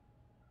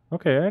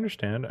 Okay, I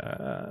understand.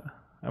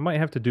 I might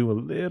have to do a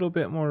little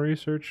bit more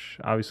research.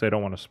 Obviously, I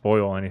don't want to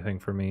spoil anything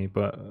for me,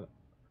 but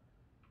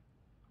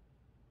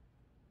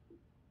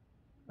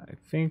I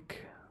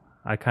think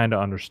I kind of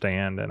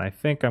understand, and I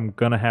think I'm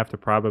gonna have to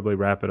probably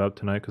wrap it up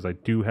tonight because I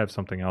do have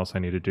something else I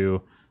need to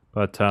do.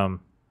 But I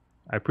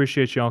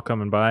appreciate y'all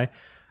coming by.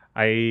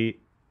 I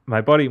My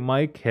buddy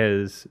Mike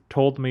has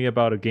told me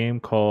about a game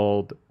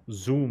called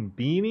Zoom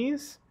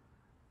Beanies.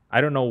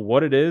 I don't know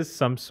what it is,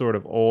 some sort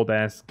of old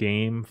ass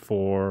game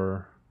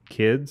for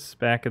kids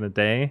back in the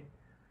day.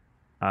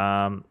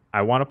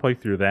 I want to play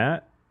through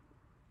that.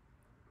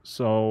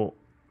 So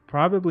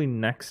probably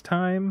next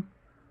time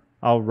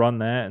I'll run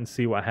that and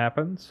see what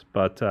happens.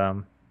 But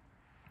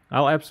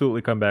I'll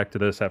absolutely come back to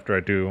this after I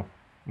do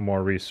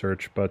more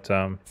research. But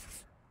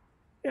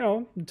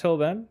until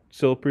then,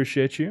 still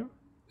appreciate you.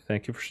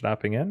 Thank you for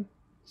stopping in.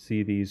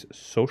 See these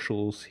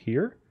socials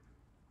here.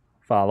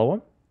 Follow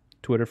them.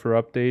 Twitter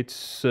for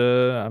updates.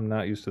 I'm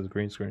not used to the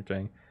green screen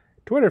thing.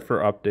 Twitter for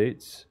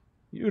updates.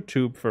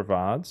 YouTube for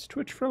VODs.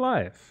 Twitch for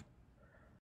live.